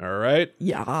 All right?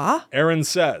 Yeah. Aaron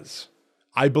says,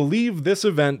 I believe this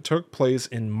event took place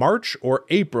in March or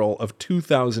April of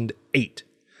 2008.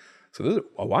 So this is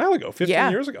a while ago,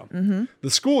 15 years ago.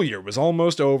 The school year was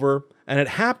almost over, and it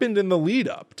happened in the lead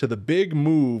up to the big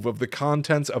move of the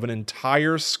contents of an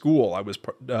entire school I was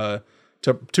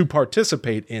to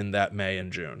participate in that May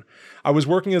and June. I was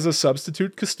working as a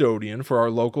substitute custodian for our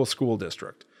local school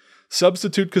district.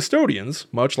 Substitute custodians,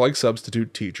 much like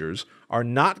substitute teachers, are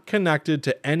not connected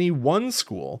to any one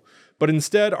school, but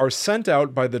instead are sent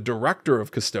out by the director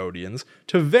of custodians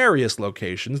to various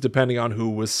locations depending on who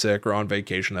was sick or on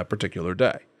vacation that particular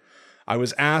day. I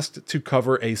was asked to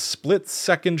cover a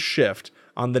split-second shift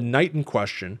on the night in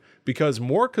question because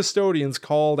more custodians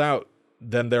called out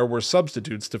than there were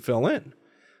substitutes to fill in.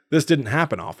 This didn't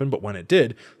happen often, but when it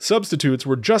did, substitutes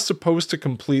were just supposed to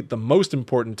complete the most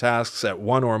important tasks at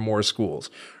one or more schools: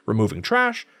 removing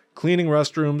trash, cleaning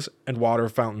restrooms and water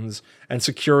fountains, and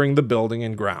securing the building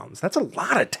and grounds. That's a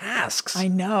lot of tasks. I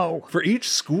know. For each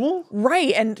school?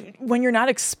 Right. And when you're not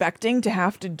expecting to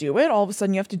have to do it, all of a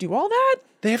sudden you have to do all that?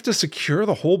 They have to secure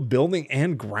the whole building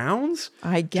and grounds?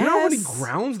 I guess. Do you know how many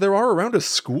grounds there are around a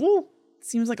school?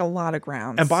 Seems like a lot of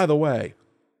grounds. And by the way,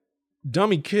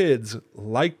 dummy kids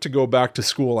like to go back to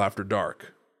school after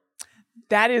dark.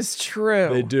 That is true.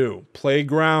 They do.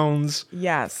 Playgrounds,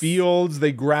 yes, fields,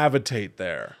 they gravitate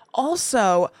there.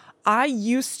 Also, I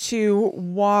used to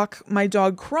walk my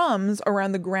dog Crumbs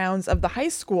around the grounds of the high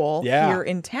school here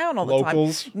in town all the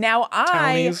Locals, time. Now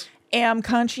townies. I am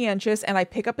conscientious and I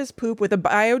pick up his poop with a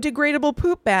biodegradable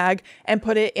poop bag and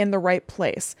put it in the right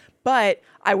place. But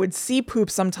I would see poop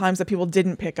sometimes that people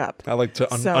didn't pick up. I like to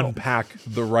unpack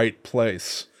the right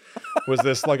place. Was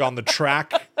this like on the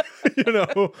track,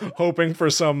 hoping for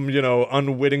some,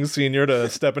 unwitting senior to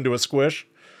step into a squish?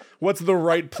 What's the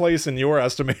right place in your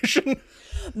estimation?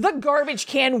 The garbage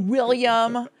can,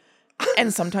 William.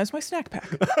 And sometimes my snack pack.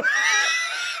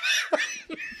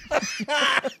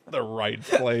 The right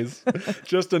place.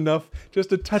 Just enough,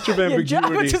 just a touch of ambiguity.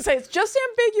 I was to say, it's just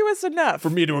ambiguous enough. For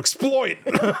me to exploit.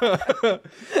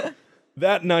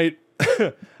 That night,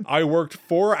 I worked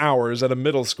 4 hours at a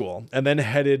middle school and then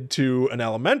headed to an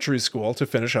elementary school to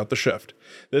finish out the shift.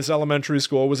 This elementary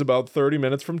school was about 30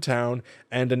 minutes from town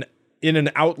and in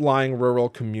an outlying rural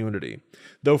community.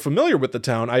 Though familiar with the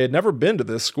town, I had never been to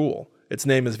this school. Its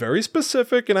name is very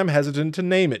specific and I'm hesitant to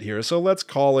name it here, so let's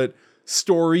call it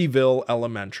Storyville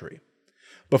Elementary.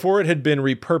 Before it had been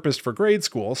repurposed for grade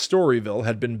school, Storyville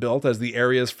had been built as the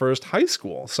area's first high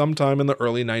school sometime in the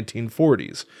early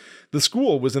 1940s. The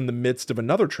school was in the midst of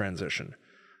another transition.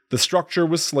 The structure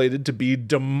was slated to be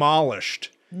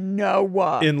demolished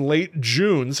in late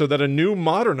June so that a new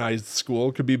modernized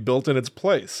school could be built in its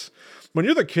place. When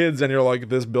you're the kids and you're like,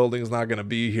 this building's not going to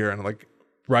be here, and like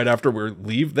right after we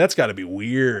leave, that's got to be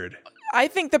weird. I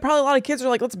think that probably a lot of kids are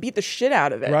like, let's beat the shit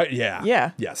out of it. Right? Yeah.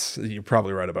 Yeah. Yes, you're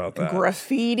probably right about that.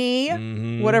 Graffiti,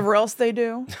 whatever else they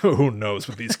do. Who knows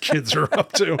what these kids are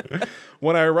up to?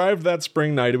 When I arrived that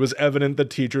spring night, it was evident that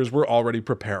teachers were already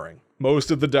preparing. Most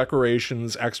of the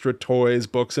decorations, extra toys,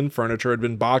 books, and furniture had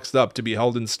been boxed up to be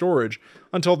held in storage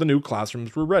until the new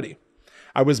classrooms were ready.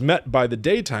 I was met by the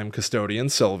daytime custodian,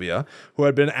 Sylvia, who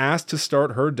had been asked to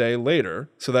start her day later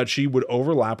so that she would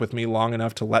overlap with me long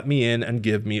enough to let me in and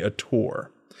give me a tour.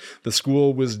 The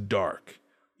school was dark,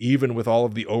 even with all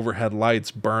of the overhead lights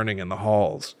burning in the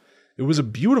halls. It was a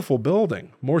beautiful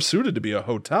building, more suited to be a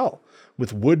hotel,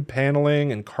 with wood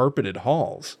paneling and carpeted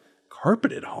halls.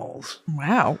 Carpeted halls?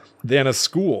 Wow. Than a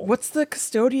school. What's the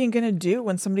custodian going to do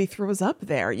when somebody throws up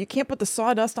there? You can't put the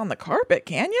sawdust on the carpet,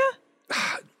 can you?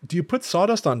 Do you put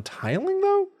sawdust on tiling,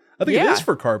 though? I think it is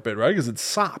for carpet, right? Because it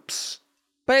sops.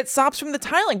 But it sops from the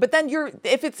tiling. But then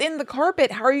if it's in the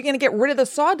carpet, how are you going to get rid of the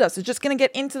sawdust? It's just going to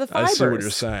get into the fibers. I see what you're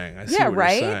saying. I see what you're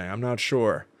saying. I'm not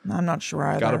sure. I'm not sure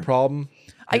either. Got a problem?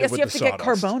 I guess you have to get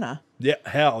Carbona. Yeah,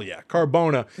 hell yeah.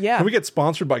 Carbona. Yeah. Can we get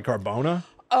sponsored by Carbona?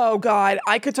 Oh God,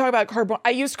 I could talk about Carbona.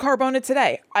 I used Carbona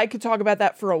today. I could talk about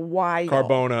that for a while.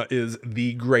 Carbona is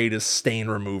the greatest stain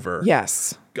remover.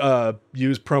 Yes.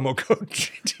 Use promo code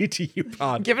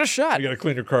GTTUPod. Give it a shot. You gotta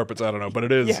clean your carpets, I don't know, but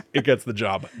it is. Yeah. It gets the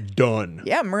job done.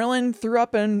 Yeah, Merlin threw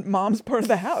up in Mom's part of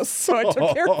the house, so I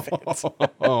took care of it.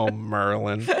 Oh,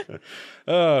 Merlin.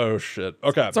 Oh shit.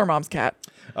 Okay. It's our mom's cat.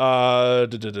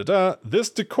 This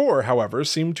decor, however,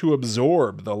 seemed to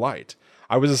absorb the light.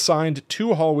 I was assigned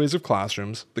 2 hallways of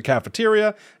classrooms, the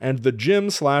cafeteria, and the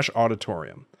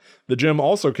gym/auditorium. The gym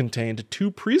also contained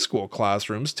 2 preschool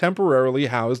classrooms temporarily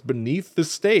housed beneath the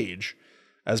stage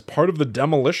as part of the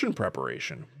demolition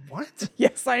preparation. What?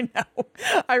 Yes, I know.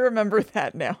 I remember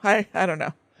that now. I don't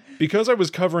know. Because I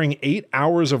was covering 8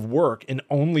 hours of work in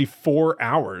only 4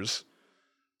 hours.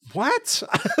 What?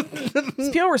 These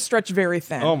people were stretched very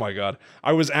thin. Oh my God.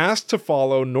 I was asked to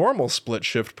follow normal split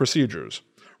shift procedures.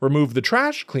 Remove the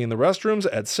trash, clean the restrooms,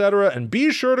 etc., and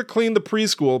be sure to clean the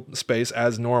preschool space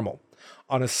as normal.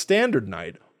 On a standard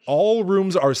night, all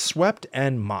rooms are swept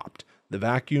and mopped. The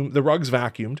rugs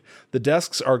vacuumed. The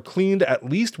desks are cleaned at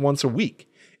least once a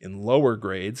week. In lower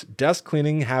grades, desk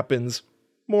cleaning happens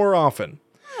more often.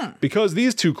 Because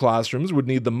these 2 classrooms would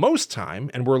need the most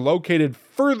time and were located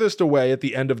furthest away at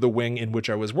the end of the wing in which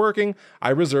I was working,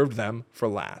 I reserved them for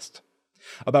last.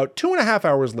 About 2.5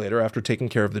 hours later, after taking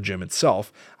care of the gym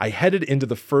itself, I headed into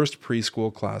the first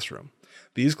preschool classroom.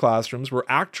 These classrooms were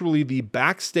actually the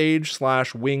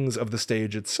backstage/wings of the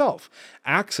stage itself,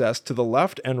 accessed to the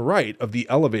left and right of the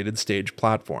elevated stage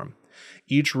platform.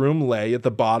 Each room lay at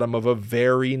the bottom of a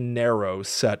very narrow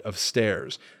set of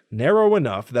stairs, narrow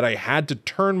enough that I had to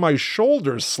turn my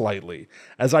shoulders slightly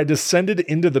as I descended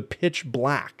into the pitch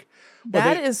black.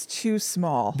 That is too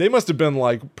small. They must have been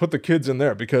like, put the kids in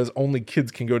there because only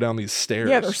kids can go down these stairs.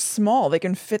 Yeah, they're small. They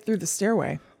can fit through the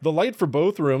stairway. The light for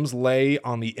both rooms lay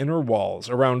on the inner walls,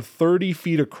 around 30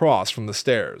 feet across from the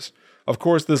stairs. Of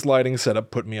course, this lighting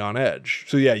setup put me on edge.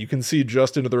 So yeah, you can see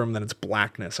just into the room, then it's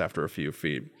blackness after a few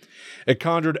feet. It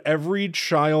conjured every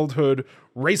childhood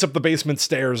race up the basement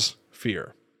stairs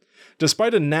fear.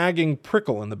 Despite a nagging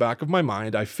prickle in the back of my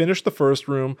mind, I finished the first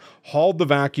room, hauled the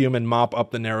vacuum and mop up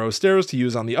the narrow stairs to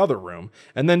use on the other room,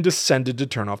 and then descended to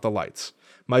turn off the lights.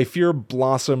 My fear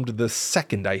blossomed the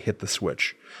second I hit the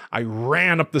switch. I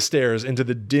ran up the stairs into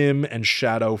the dim and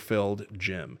shadow-filled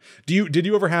gym. Did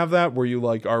you ever have that where you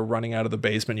like are running out of the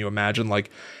basement, you imagine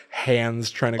like hands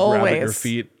trying to grab at your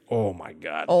feet? Oh my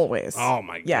God. Always. Oh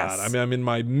my Yes. God. I mean, I'm in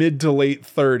my mid to late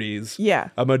 30s. Yeah.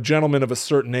 I'm a gentleman of a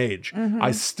certain age. Mm-hmm.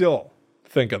 I still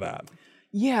think of that.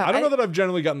 Yeah. I don't know that I've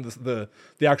generally gotten the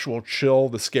actual chill,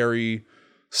 the scary,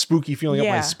 spooky feeling up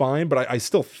my spine, but I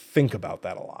still think about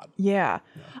that a lot. Yeah.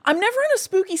 I'm never in a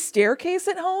spooky staircase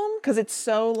at home because it's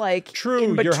so like...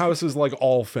 True. Your house is like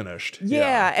all finished.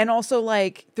 Yeah. And also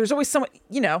like there's always someone,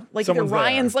 like either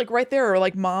Ryan's like right there or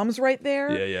like Mom's right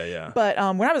there. Yeah. But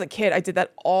when I was a kid, I did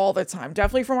that all the time.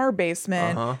 Definitely from our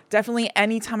basement. Definitely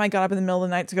anytime I got up in the middle of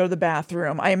the night to go to the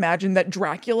bathroom, I imagined that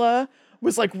Dracula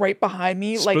was like right behind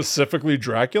me. Specifically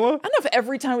Dracula? I don't know if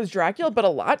every time it was Dracula, but a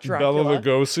lot Dracula. Bela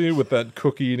Lugosi with that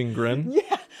cookie-eating grin?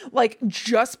 Yeah. Like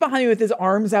just behind me with his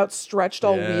arms outstretched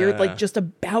all weird, like just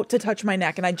about to touch my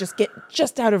neck, and I just get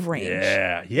just out of range.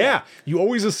 Yeah. You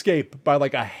always escape by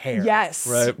like a hair. Yes.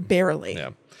 Right? Barely. Yeah.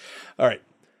 All right.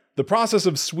 The process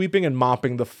of sweeping and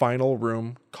mopping the final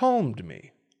room calmed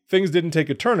me. Things didn't take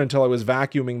a turn until I was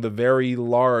vacuuming the very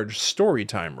large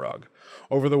Storytime rug.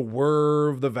 Over the whir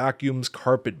of the vacuum's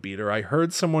carpet beater, I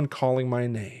heard someone calling my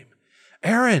name.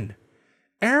 Aaron!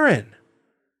 Aaron!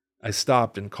 I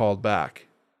stopped and called back.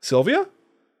 Sylvia?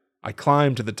 I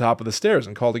climbed to the top of the stairs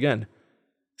and called again.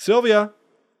 Sylvia!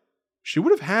 She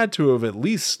would have had to have at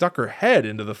least stuck her head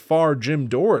into the far gym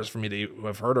doors for me to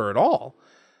have heard her at all.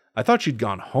 I thought she'd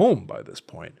gone home by this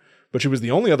point, but she was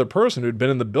the only other person who'd been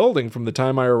in the building from the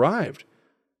time I arrived.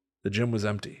 The gym was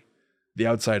empty. The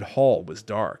outside hall was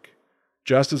dark.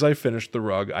 Just as I finished the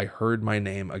rug, I heard my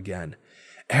name again.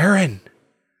 Aaron!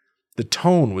 The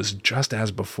tone was just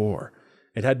as before.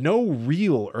 It had no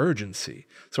real urgency,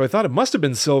 so I thought it must have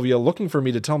been Sylvia looking for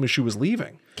me to tell me she was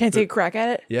leaving. Can I take a crack at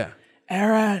it? Yeah.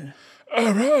 Aaron!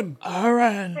 Aaron!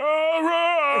 Aaron!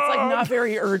 Aaron! It's like not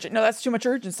very urgent. No, that's too much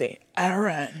urgency.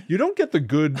 Aaron! You don't get the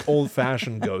good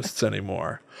old-fashioned ghosts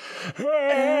anymore.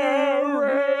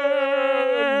 Aaron!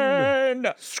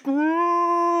 Scrooge!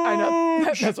 I know.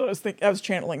 That's what I was thinking. I was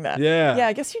channeling that. Yeah. Yeah,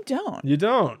 I guess you don't. You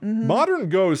don't. Mm-hmm. Modern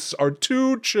ghosts are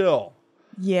too chill.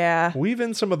 Yeah. Weave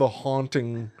in some of the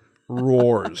haunting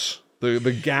roars. The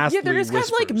ghastly Yeah, they're just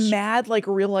whispers. kind of like mad, like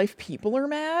real life people are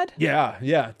mad. Yeah,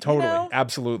 totally.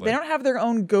 Absolutely. They don't have their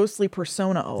own ghostly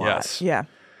persona a lot. Yes. Yeah.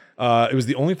 It was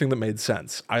the only thing that made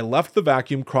sense. I left the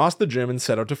vacuum, crossed the gym, and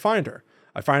set out to find her.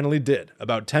 I finally did,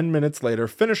 about 10 minutes later,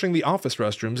 finishing the office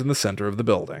restrooms in the center of the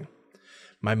building.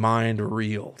 My mind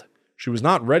reeled. She was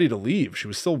not ready to leave. She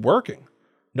was still working.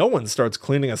 No one starts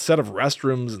cleaning a set of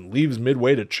restrooms and leaves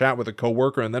midway to chat with a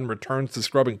coworker and then returns to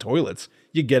scrubbing toilets.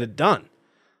 You get it done.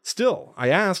 Still, I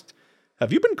asked,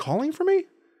 "Have you been calling for me?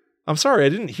 I'm sorry, I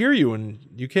didn't hear you and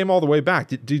you came all the way back.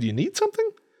 Did you need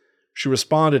something?" She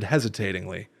responded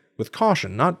hesitatingly, with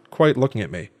caution, not quite looking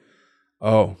at me.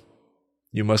 "Oh,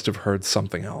 you must have heard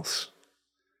something else.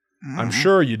 I'm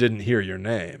sure you didn't hear your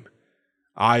name.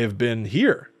 I have been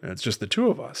here, and it's just the two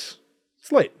of us.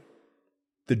 It's late."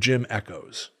 The gym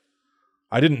echoes.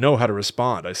 I didn't know how to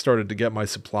respond. I started to get my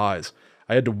supplies.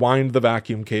 I had to wind the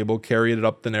vacuum cable, carry it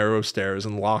up the narrow stairs,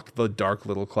 and lock the dark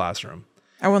little classroom.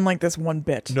 I wouldn't like this one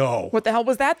bit. No. What the hell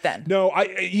was that then? No,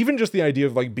 even just the idea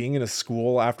of like being in a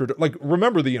school after, like,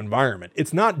 remember the environment.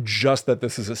 It's not just that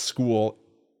this is a school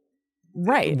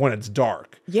right when it's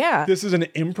dark. Yeah. This is an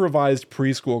improvised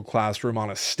preschool classroom on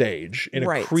a stage in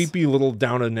a creepy little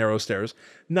down a narrow stairs.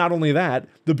 Not only that,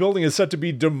 the building is set to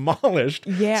be demolished.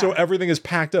 Yeah. So everything is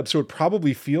packed up. So it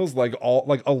probably feels like a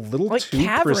little like too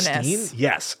cavernous. pristine.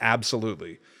 Yes,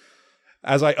 absolutely.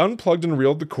 As I unplugged and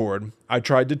reeled the cord, I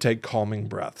tried to take calming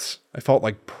breaths. I felt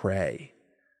like prey.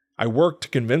 I worked to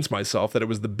convince myself that it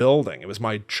was the building. It was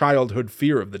my childhood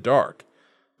fear of the dark.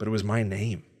 But it was my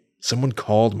name. Someone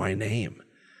called my name.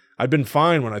 I'd been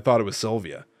fine when I thought it was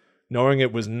Sylvia. Knowing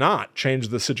it was not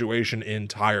changed the situation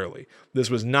entirely.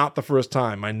 This was not the first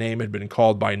time my name had been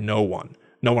called by no one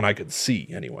I could see,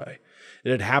 anyway. It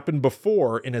had happened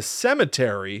before in a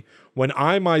cemetery when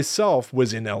I myself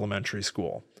was in elementary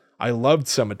school. I loved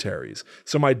cemeteries,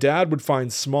 so my dad would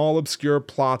find small, obscure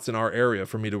plots in our area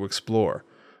for me to explore.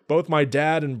 Both my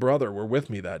dad and brother were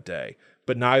with me that day,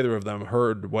 but neither of them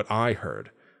heard what I heard.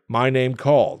 My name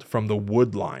called from the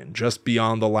wood line just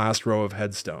beyond the last row of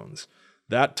headstones.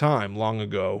 That time, long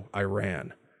ago, I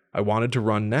ran. I wanted to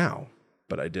run now,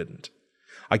 but I didn't.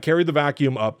 I carried the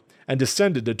vacuum up and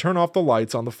descended to turn off the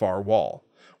lights on the far wall.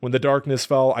 When the darkness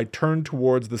fell, I turned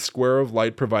towards the square of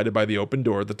light provided by the open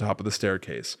door at the top of the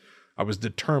staircase. I was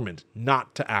determined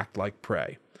not to act like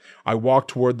prey. I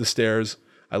walked toward the stairs.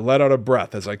 I let out a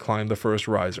breath as I climbed the first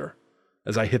riser.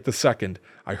 As I hit the second,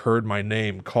 I heard my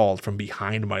name called from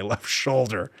behind my left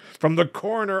shoulder, from the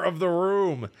corner of the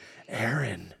room.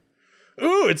 Aaron.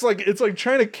 Ooh, it's like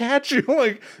trying to catch you.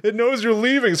 Like it knows you're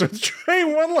leaving, so it's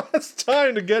trying one last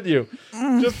time to get you.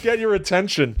 Just get your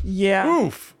attention. Yeah.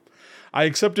 Oof. I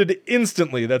accepted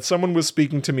instantly that someone was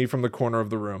speaking to me from the corner of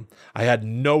the room. I had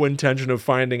no intention of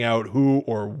finding out who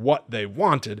or what they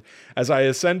wanted. As I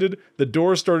ascended, the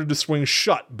door started to swing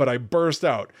shut, but I burst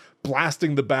out,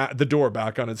 blasting the door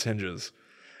back on its hinges.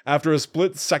 After a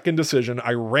split-second decision,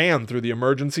 I ran through the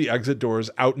emergency exit doors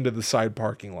out into the side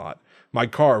parking lot. My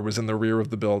car was in the rear of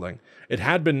the building. It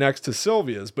had been next to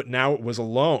Sylvia's, but now it was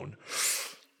alone.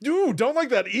 Ooh, don't like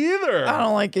that either. I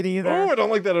don't like it either. Oh, I don't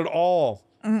like that at all.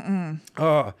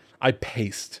 I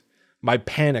paced. My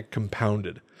panic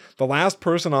compounded. The last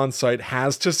person on site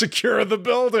has to secure the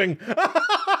building.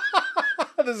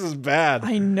 This is bad.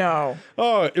 I know.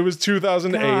 Oh, it was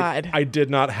 2008. God. I did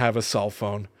not have a cell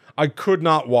phone. I could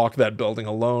not walk that building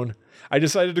alone. I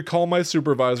decided to call my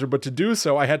supervisor, but to do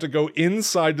so, I had to go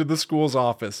inside to the school's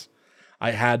office.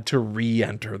 I had to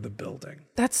re-enter the building.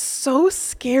 That's so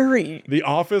scary. The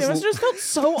office... It must have just felt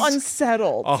so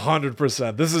unsettled.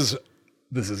 100%. This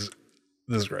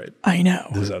is great. I know.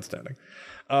 This is outstanding.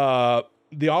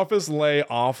 The office lay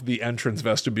off the entrance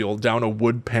vestibule down a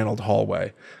wood-paneled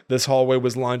hallway. This hallway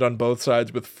was lined on both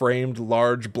sides with framed,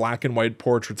 large black and white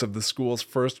portraits of the school's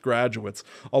first graduates.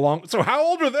 So how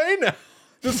old are they now?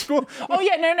 The school... Oh,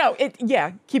 yeah, no.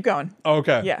 Keep going.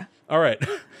 Okay. Yeah. All right.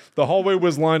 The hallway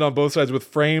was lined on both sides with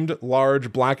framed,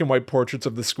 large, black and white portraits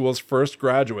of the school's first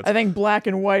graduates. I think black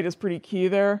and white is pretty key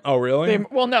there. Oh, really?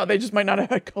 They just might not have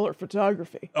had color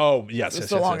photography. Oh, yes.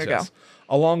 So long ago.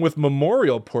 Along with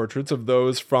memorial portraits of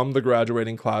those from the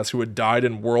graduating class who had died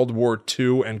in World War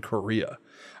II and Korea.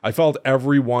 I felt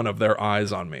every one of their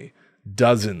eyes on me.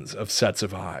 Dozens of sets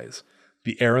of eyes.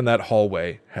 The air in that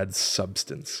hallway had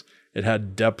substance. It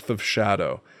had depth of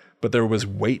shadow, but there was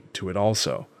weight to it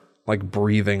also, like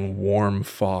breathing warm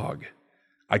fog.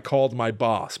 I called my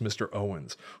boss, Mr.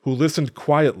 Owens, who listened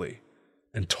quietly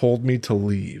and told me to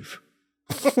leave.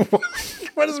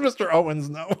 What does Mr. Owens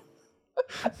know?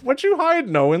 What you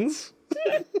hiding, Owens?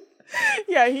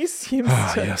 Yeah, he seems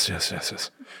to...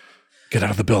 Yes. Get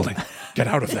out of the building. Get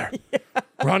out of there. Yeah.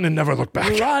 Run and never look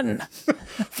back. Run.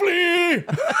 Flee!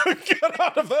 Get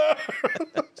out of there!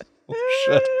 Oh,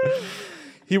 shit.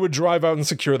 He would drive out and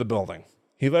secure the building.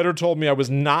 He later told me I was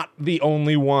not the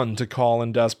only one to call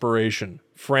in desperation,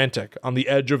 frantic, on the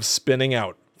edge of spinning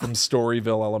out from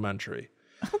Storyville Elementary.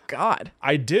 Oh, God.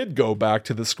 I did go back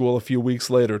to the school a few weeks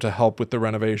later to help with the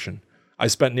renovation. I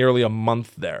spent nearly a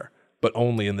month there, but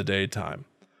only in the daytime.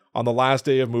 On the last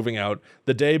day of moving out,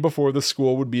 the day before the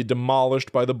school would be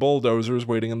demolished by the bulldozers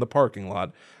waiting in the parking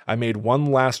lot, I made one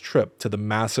last trip to the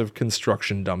massive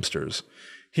construction dumpsters.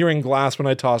 Hearing glass when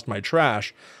I tossed my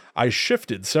trash, I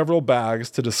shifted several bags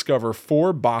to discover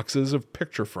 4 boxes of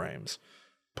picture frames.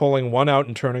 Pulling one out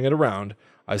and turning it around,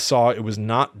 I saw it was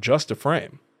not just a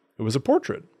frame. It was a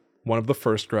portrait, one of the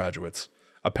first graduates.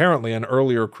 Apparently, an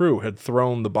earlier crew had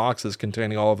thrown the boxes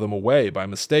containing all of them away by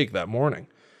mistake that morning.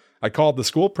 I called the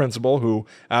school principal who,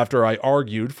 after I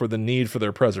argued for the need for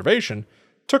their preservation,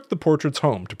 took the portraits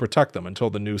home to protect them until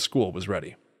the new school was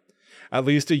ready. At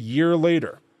least a year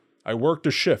later, I worked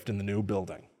a shift in the new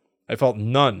building. I felt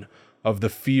none of the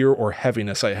fear or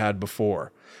heaviness I had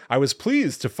before. I was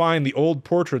pleased to find the old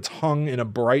portraits hung in a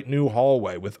bright new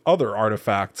hallway with other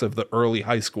artifacts of the early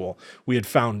high school we had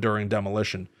found during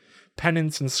demolition.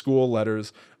 Pennants and school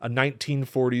letters, a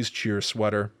 1940s cheer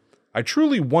sweater. I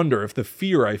truly wonder if the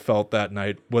fear I felt that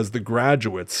night was the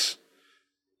graduates'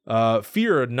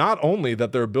 fear not only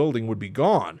that their building would be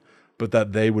gone, but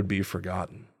that they would be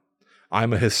forgotten.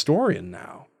 I'm a historian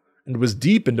now, and was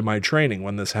deep into my training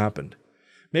when this happened.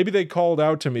 Maybe they called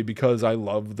out to me because I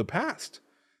loved the past,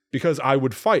 because I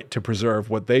would fight to preserve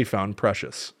what they found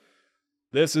precious.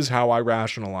 This is how I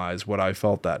rationalize what I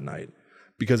felt that night,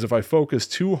 because if I focus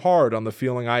too hard on the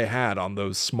feeling I had on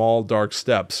those small dark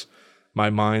steps, my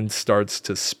mind starts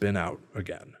to spin out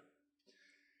again.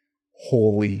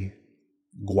 Holy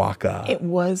guaca. It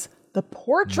was the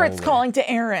portraits calling to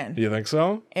Aaron. Do you think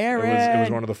so? Aaron. It was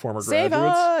one of the former Save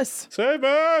graduates. Us. Save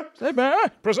me. Save me.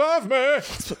 Preserve me.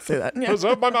 Say that. Yeah.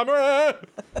 Preserve my memory.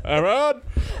 Aaron.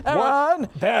 Aaron.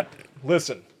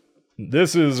 Listen,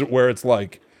 this is where it's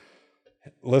like,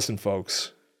 listen,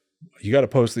 folks, you got to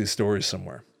post these stories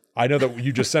somewhere. I know that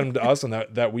you just sent them to us and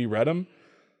that we read them.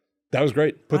 That was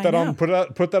great. Put that on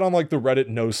like the Reddit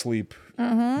no sleep,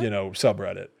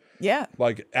 subreddit. Yeah.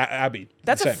 Like Abby.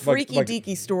 That's a freaky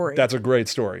deaky story. That's a great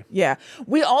story. Yeah.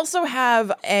 We also have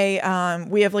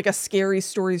like a scary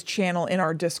stories channel in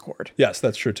our Discord. Yes,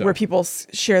 that's true too. Where people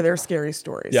share their scary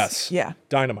stories. Yes. Yeah.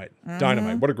 Dynamite.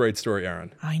 Dynamite. What a great story,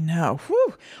 Aaron. I know.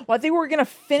 Whew. Well, I think we're going to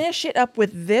finish it up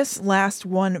with this last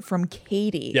one from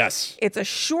Katie. Yes. It's a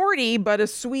shorty, but a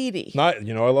sweetie. I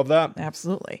love that.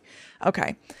 Absolutely.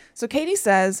 Okay. So Katie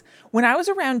says, when I was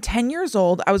around 10 years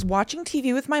old, I was watching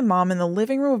TV with my mom in the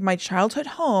living room of my childhood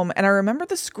home, and I remember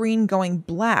the screen going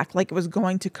black like it was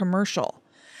going to commercial.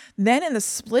 Then in the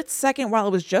split second while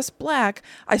it was just black,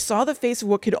 I saw the face of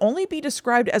what could only be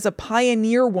described as a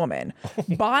pioneer woman,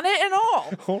 bonnet and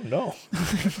all. Oh, no.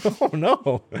 Oh,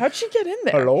 no. How'd she get in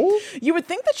there? Hello? You would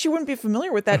think that she wouldn't be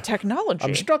familiar with that technology.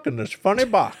 I'm stuck in this funny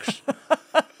box.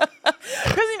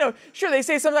 Because, sure, they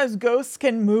say sometimes ghosts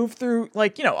can move through,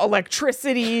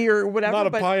 electricity or whatever. Not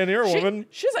a pioneer woman.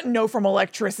 She doesn't know from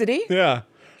electricity. Yeah.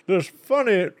 This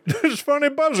funny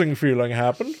buzzing feeling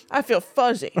happened. I feel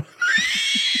fuzzy.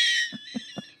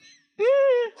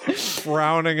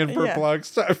 Frowning and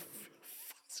perplexed. Yeah.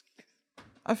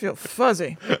 I feel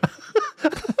fuzzy.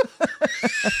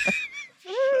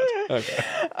 Okay.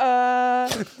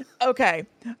 Okay.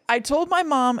 I told my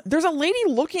mom, there's a lady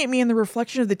looking at me in the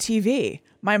reflection of the TV.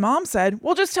 My mom said,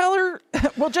 well, just tell her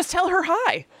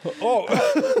hi.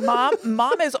 Oh.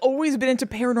 Mom has always been into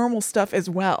paranormal stuff as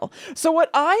well. So what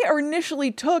I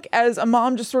initially took as a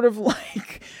mom just sort of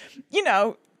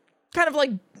kind of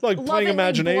like playing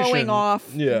imagination, blowing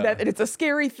off that it's a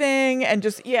scary thing, and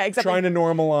just exactly trying to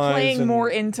normalize, playing more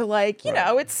into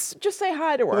it's just say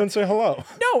hi to her and say hello.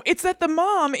 No, it's that the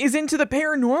mom is into the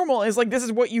paranormal, is like, this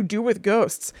is what you do with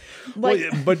ghosts.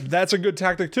 But that's a good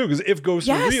tactic too, because if ghosts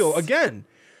are real, again,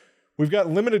 we've got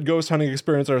limited ghost hunting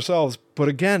experience ourselves, but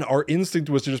again, our instinct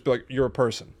was to just be like, you're a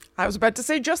person. I was about to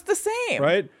say just the same.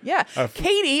 Right? Yeah.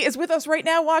 Katie is with us right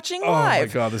now watching live. Oh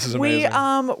my God, this is amazing.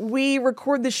 We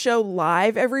record the show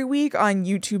live every week on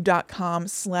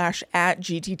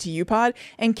youtube.com/@GTTUpod.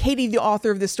 And Katie, the author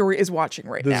of this story, is watching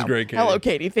right now. This is great, Katie. Hello,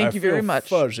 Katie. Thank you very much.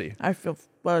 Fuzzy. I feel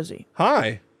fuzzy.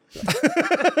 Hi.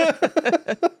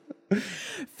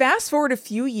 Fast forward a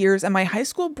few years, and my high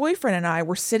school boyfriend and I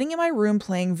were sitting in my room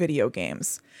playing video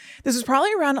games. This was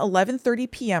probably around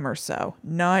 11:30 p.m. or so.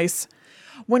 Nice.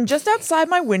 When just outside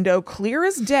my window, clear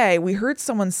as day, we heard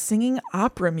someone singing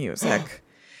opera music.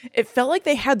 It felt like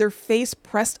they had their face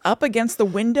pressed up against the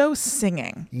window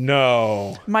singing.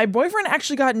 No. My boyfriend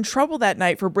actually got in trouble that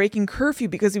night for breaking curfew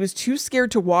because he was too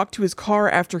scared to walk to his car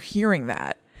after hearing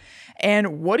that.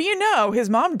 And what do you know? His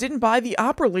mom didn't buy the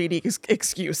opera lady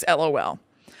excuse, LOL.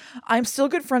 I'm still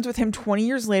good friends with him 20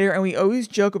 years later, and we always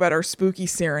joke about our spooky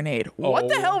serenade. What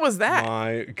the hell was that?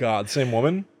 My God. Same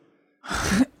woman?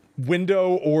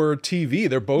 Window or TV?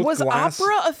 They're both Was glass.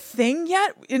 opera a thing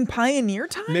yet in pioneer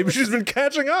times? Maybe she's been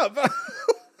catching up.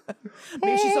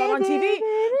 Maybe she saw it on TV.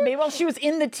 Maybe while she was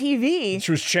in the TV, She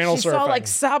was channel she surfing. saw like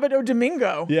Sábado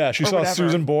Domingo. Yeah, she or saw whatever.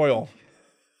 Susan Boyle.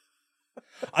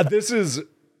 This is...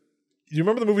 You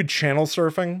remember the movie Channel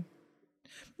Surfing?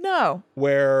 No.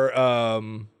 Where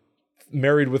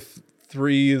Married with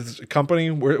Three's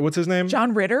company, what's his name?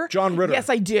 John Ritter? John Ritter. Yes,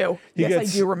 I do. He I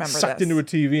gets do remember sucked this. into a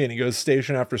TV and he goes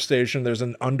station after station. There's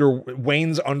an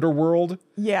Wayne's Underworld.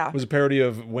 Yeah. It was a parody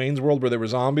of Wayne's World where there were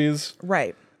zombies.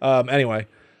 Right. Anyway,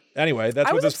 that's I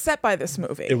what was this... upset by this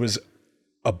movie. It was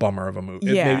a bummer of a movie.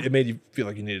 Yeah. It made you feel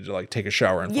like you needed to like take a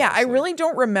shower and fall Yeah, I asleep. really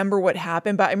don't remember what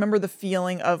happened, but I remember the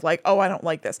feeling of like, oh, I don't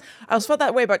like this. I also felt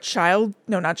that way about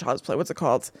not Child's Play. What's it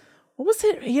called? What was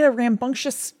it? He had a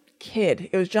rambunctious kid.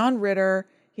 It was John Ritter.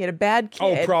 He had a bad kid.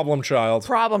 Oh, Problem Child.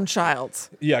 Problem Child.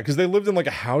 Yeah, because they lived in like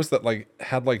a house that like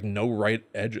had like no right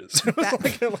edges. It was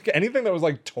like anything that was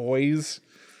like toys,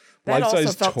 That also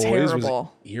life-size felt toys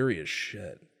terrible. was eerie as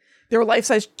shit. There were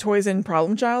life-size toys in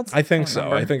Problem Childs? I think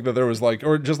so. I think that there was like,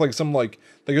 or just like some like,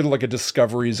 they go to like a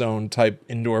Discovery Zone type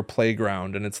indoor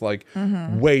playground and it's like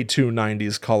way too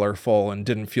 90s colorful and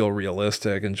didn't feel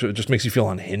realistic and it just makes you feel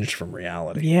unhinged from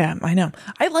reality. Yeah, I know.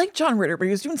 I like John Ritter, but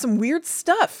he was doing some weird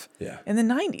stuff in the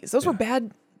 90s. Those were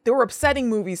bad. They were upsetting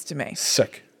movies to me.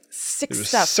 Sick. Sick It was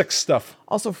stuff. sick stuff.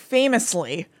 Also,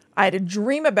 famously, I had a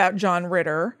dream about John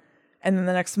Ritter, and then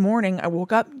the next morning I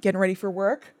woke up getting ready for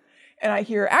work, and I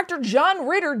hear actor John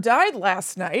Ritter died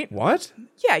last night. What?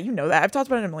 Yeah, you know that. I've talked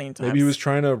about it a million times. Maybe he was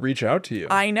trying to reach out to you.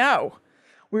 I know.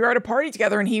 We were at a party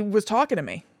together, and he was talking to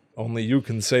me. Only you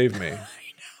can save me.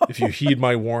 If you heed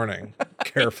my warning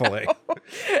carefully.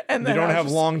 And You then don't I have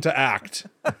was long to act.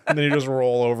 And then you just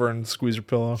roll over and squeeze your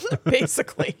pillow.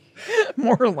 basically,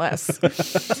 more or less.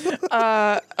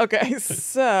 Okay,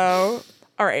 so,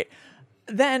 all right.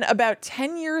 Then about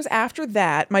 10 years after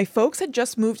that, my folks had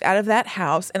just moved out of that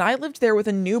house, and I lived there with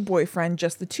a new boyfriend,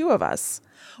 just the two of us.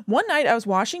 One night I was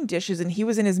washing dishes, and he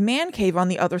was in his man cave on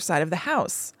the other side of the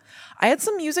house. I had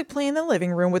some music playing in the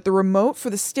living room with the remote for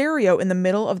the stereo in the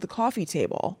middle of the coffee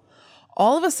table.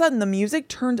 All of a sudden, the music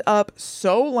turned up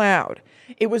so loud.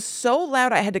 It was so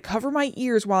loud I had to cover my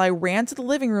ears while I ran to the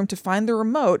living room to find the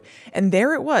remote, and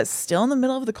there it was, still in the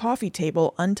middle of the coffee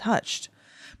table, untouched.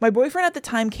 My boyfriend at the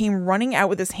time came running out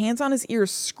with his hands on his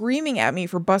ears, screaming at me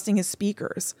for busting his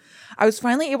speakers. I was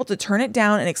finally able to turn it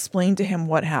down and explain to him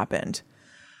what happened.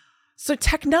 So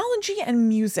technology and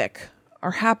music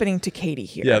are happening to Katie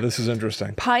here. Yeah, this is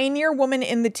interesting. Pioneer woman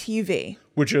in the TV.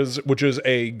 Which is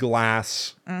a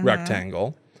glass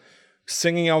rectangle.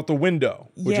 Singing out the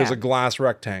window, which is a glass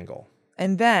rectangle.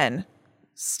 And then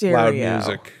stereo. Loud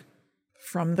music.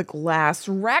 From the glass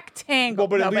rectangle.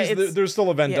 Well, but at No, least there's still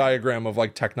a Venn diagram of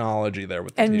like technology there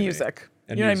with the and TV. music.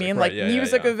 And you know music, what I mean? right, Like yeah,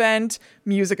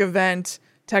 music event,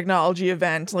 technology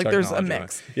event. Like there's a Technology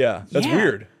mix. event. Yeah, that's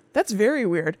weird. That's very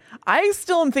weird. I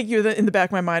still am thinking in the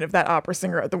back of my mind of that opera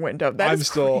singer at the window. That is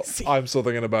crazy. I'm still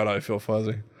thinking about I Feel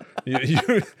Fuzzy.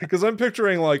 Because I'm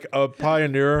picturing like a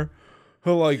pioneer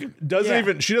who like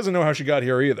she doesn't know how she got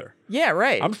here either. Yeah,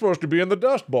 right. I'm supposed to be in the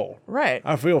Dust Bowl. Right.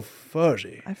 I feel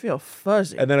fuzzy. I feel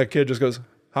fuzzy. And then a kid just goes,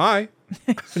 hi.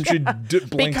 And she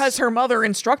blinks. Because her mother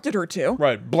instructed her to.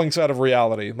 Right, blinks out of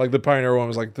reality. Like the pioneer woman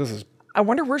was like, this is I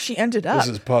wonder where she ended up. This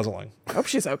is puzzling. I hope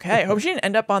she's okay. I hope she didn't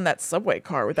end up on that subway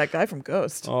car with that guy from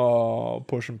Ghost. Oh,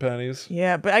 pushing pennies.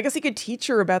 Yeah, but I guess he could teach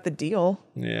her about the deal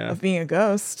of being a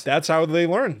ghost. That's how they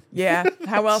learn. Yeah.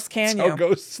 How else can you? How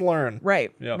ghosts learn.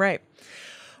 Right. Yep. Right.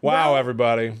 Wow,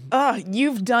 everybody.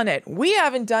 You've done it. We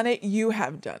haven't done it. You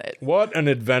have done it. What an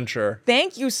adventure.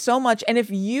 Thank you so much. And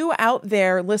if you out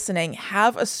there listening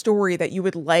have a story that you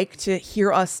would like to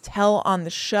hear us tell on the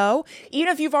show,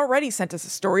 even if you've already sent us a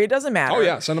story, it doesn't matter. Oh,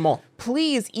 yeah. Send them all.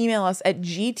 Please email us at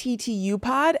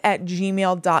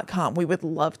gttupod@gmail.com. We would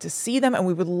love to see them and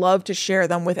we would love to share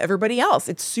them with everybody else.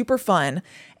 It's super fun.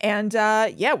 And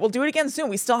we'll do it again soon.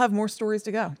 We still have more stories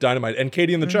to go. Dynamite. And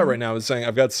Katie in the chat right now is saying,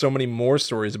 I've got so many more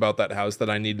stories about that house that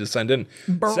I need to send in.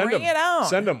 Bring it on.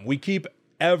 Send them. We keep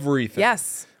everything.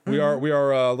 Yes. We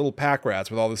are little pack rats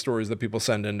with all the stories that people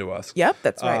send in to us. Yep,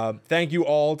 that's right. Thank you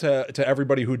all to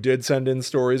everybody who did send in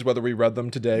stories, whether we read them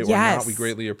today or not. We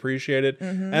greatly appreciate it.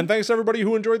 And thanks to everybody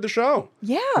who enjoyed the show.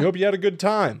 Yeah. We hope you had a good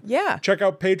time. Yeah. Check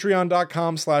out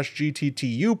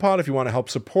patreon.com/GTTUpod if you want to help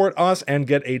support us and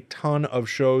get a ton of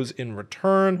shows in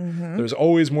return. There's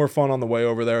always more fun on the way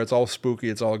over there. It's all spooky.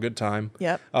 It's all a good time.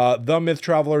 Yep.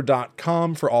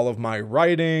 TheMythTraveler.com for all of my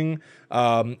writing.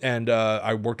 And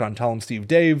I worked on Tell 'em Steve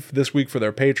Dave this week for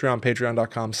their Patreon,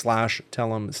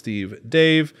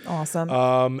 patreon.com/Tell'emSteveDave.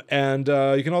 Awesome. And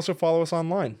you can also follow us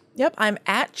online. Yep. I'm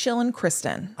at Chillin'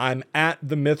 Kristen. I'm at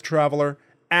The Myth Traveler,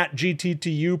 at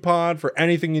GTTUpod for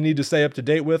anything you need to stay up to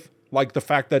date with, like the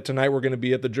fact that tonight we're going to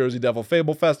be at the Jersey Devil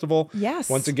Fable Festival. Yes.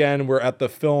 Once again, we're at the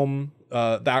film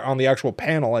that on the actual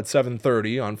panel at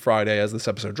 7:30 on Friday as this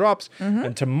episode drops.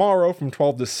 And tomorrow from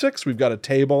 12 to 6, we've got a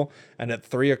table. And at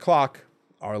 3 o'clock,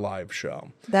 our live show.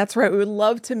 That's right. We would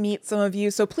love to meet some of you.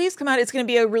 So please come out. It's going to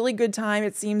be a really good time.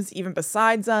 It seems even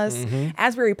besides us.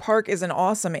 Asbury Park is an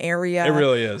awesome area. It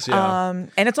really is. Yeah.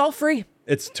 And it's all free.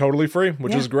 It's totally free,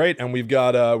 which is great. And we've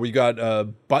got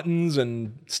buttons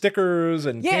and stickers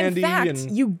and candy. In fact,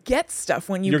 and you get stuff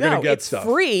when you you're go. Gonna get it's stuff.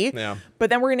 free. Yeah.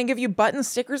 But then we're going to give you buttons,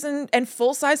 stickers, and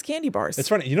full-size candy bars. It's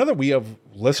funny. You know that we have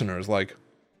listeners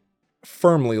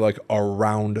firmly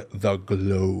around the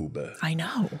globe. I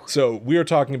know. So we are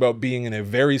talking about being in a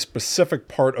very specific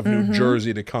part of New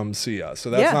Jersey to come see us.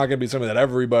 So that's not going to be something that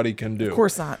everybody can do. Of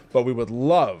course not. But we would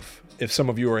love if some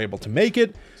of you are able to make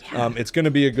it. It's going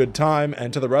to be a good time.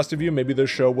 And to the rest of you, maybe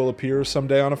this show will appear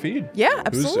someday on a feed. Yeah,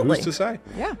 absolutely. Who's to say?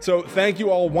 Yeah. So thank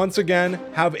you all once again.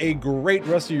 Have a great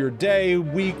rest of your day,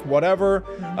 week, whatever.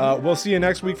 We'll see you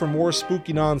next week for more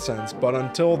spooky nonsense. But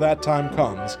until that time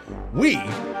comes, we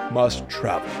must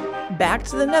travel. Back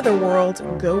to the netherworld,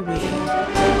 go we.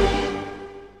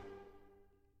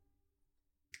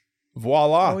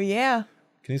 Voila. Oh, yeah.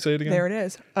 Can you say it again? There it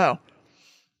is. Oh.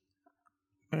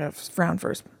 I gotta frown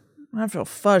first. I feel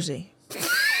fuzzy.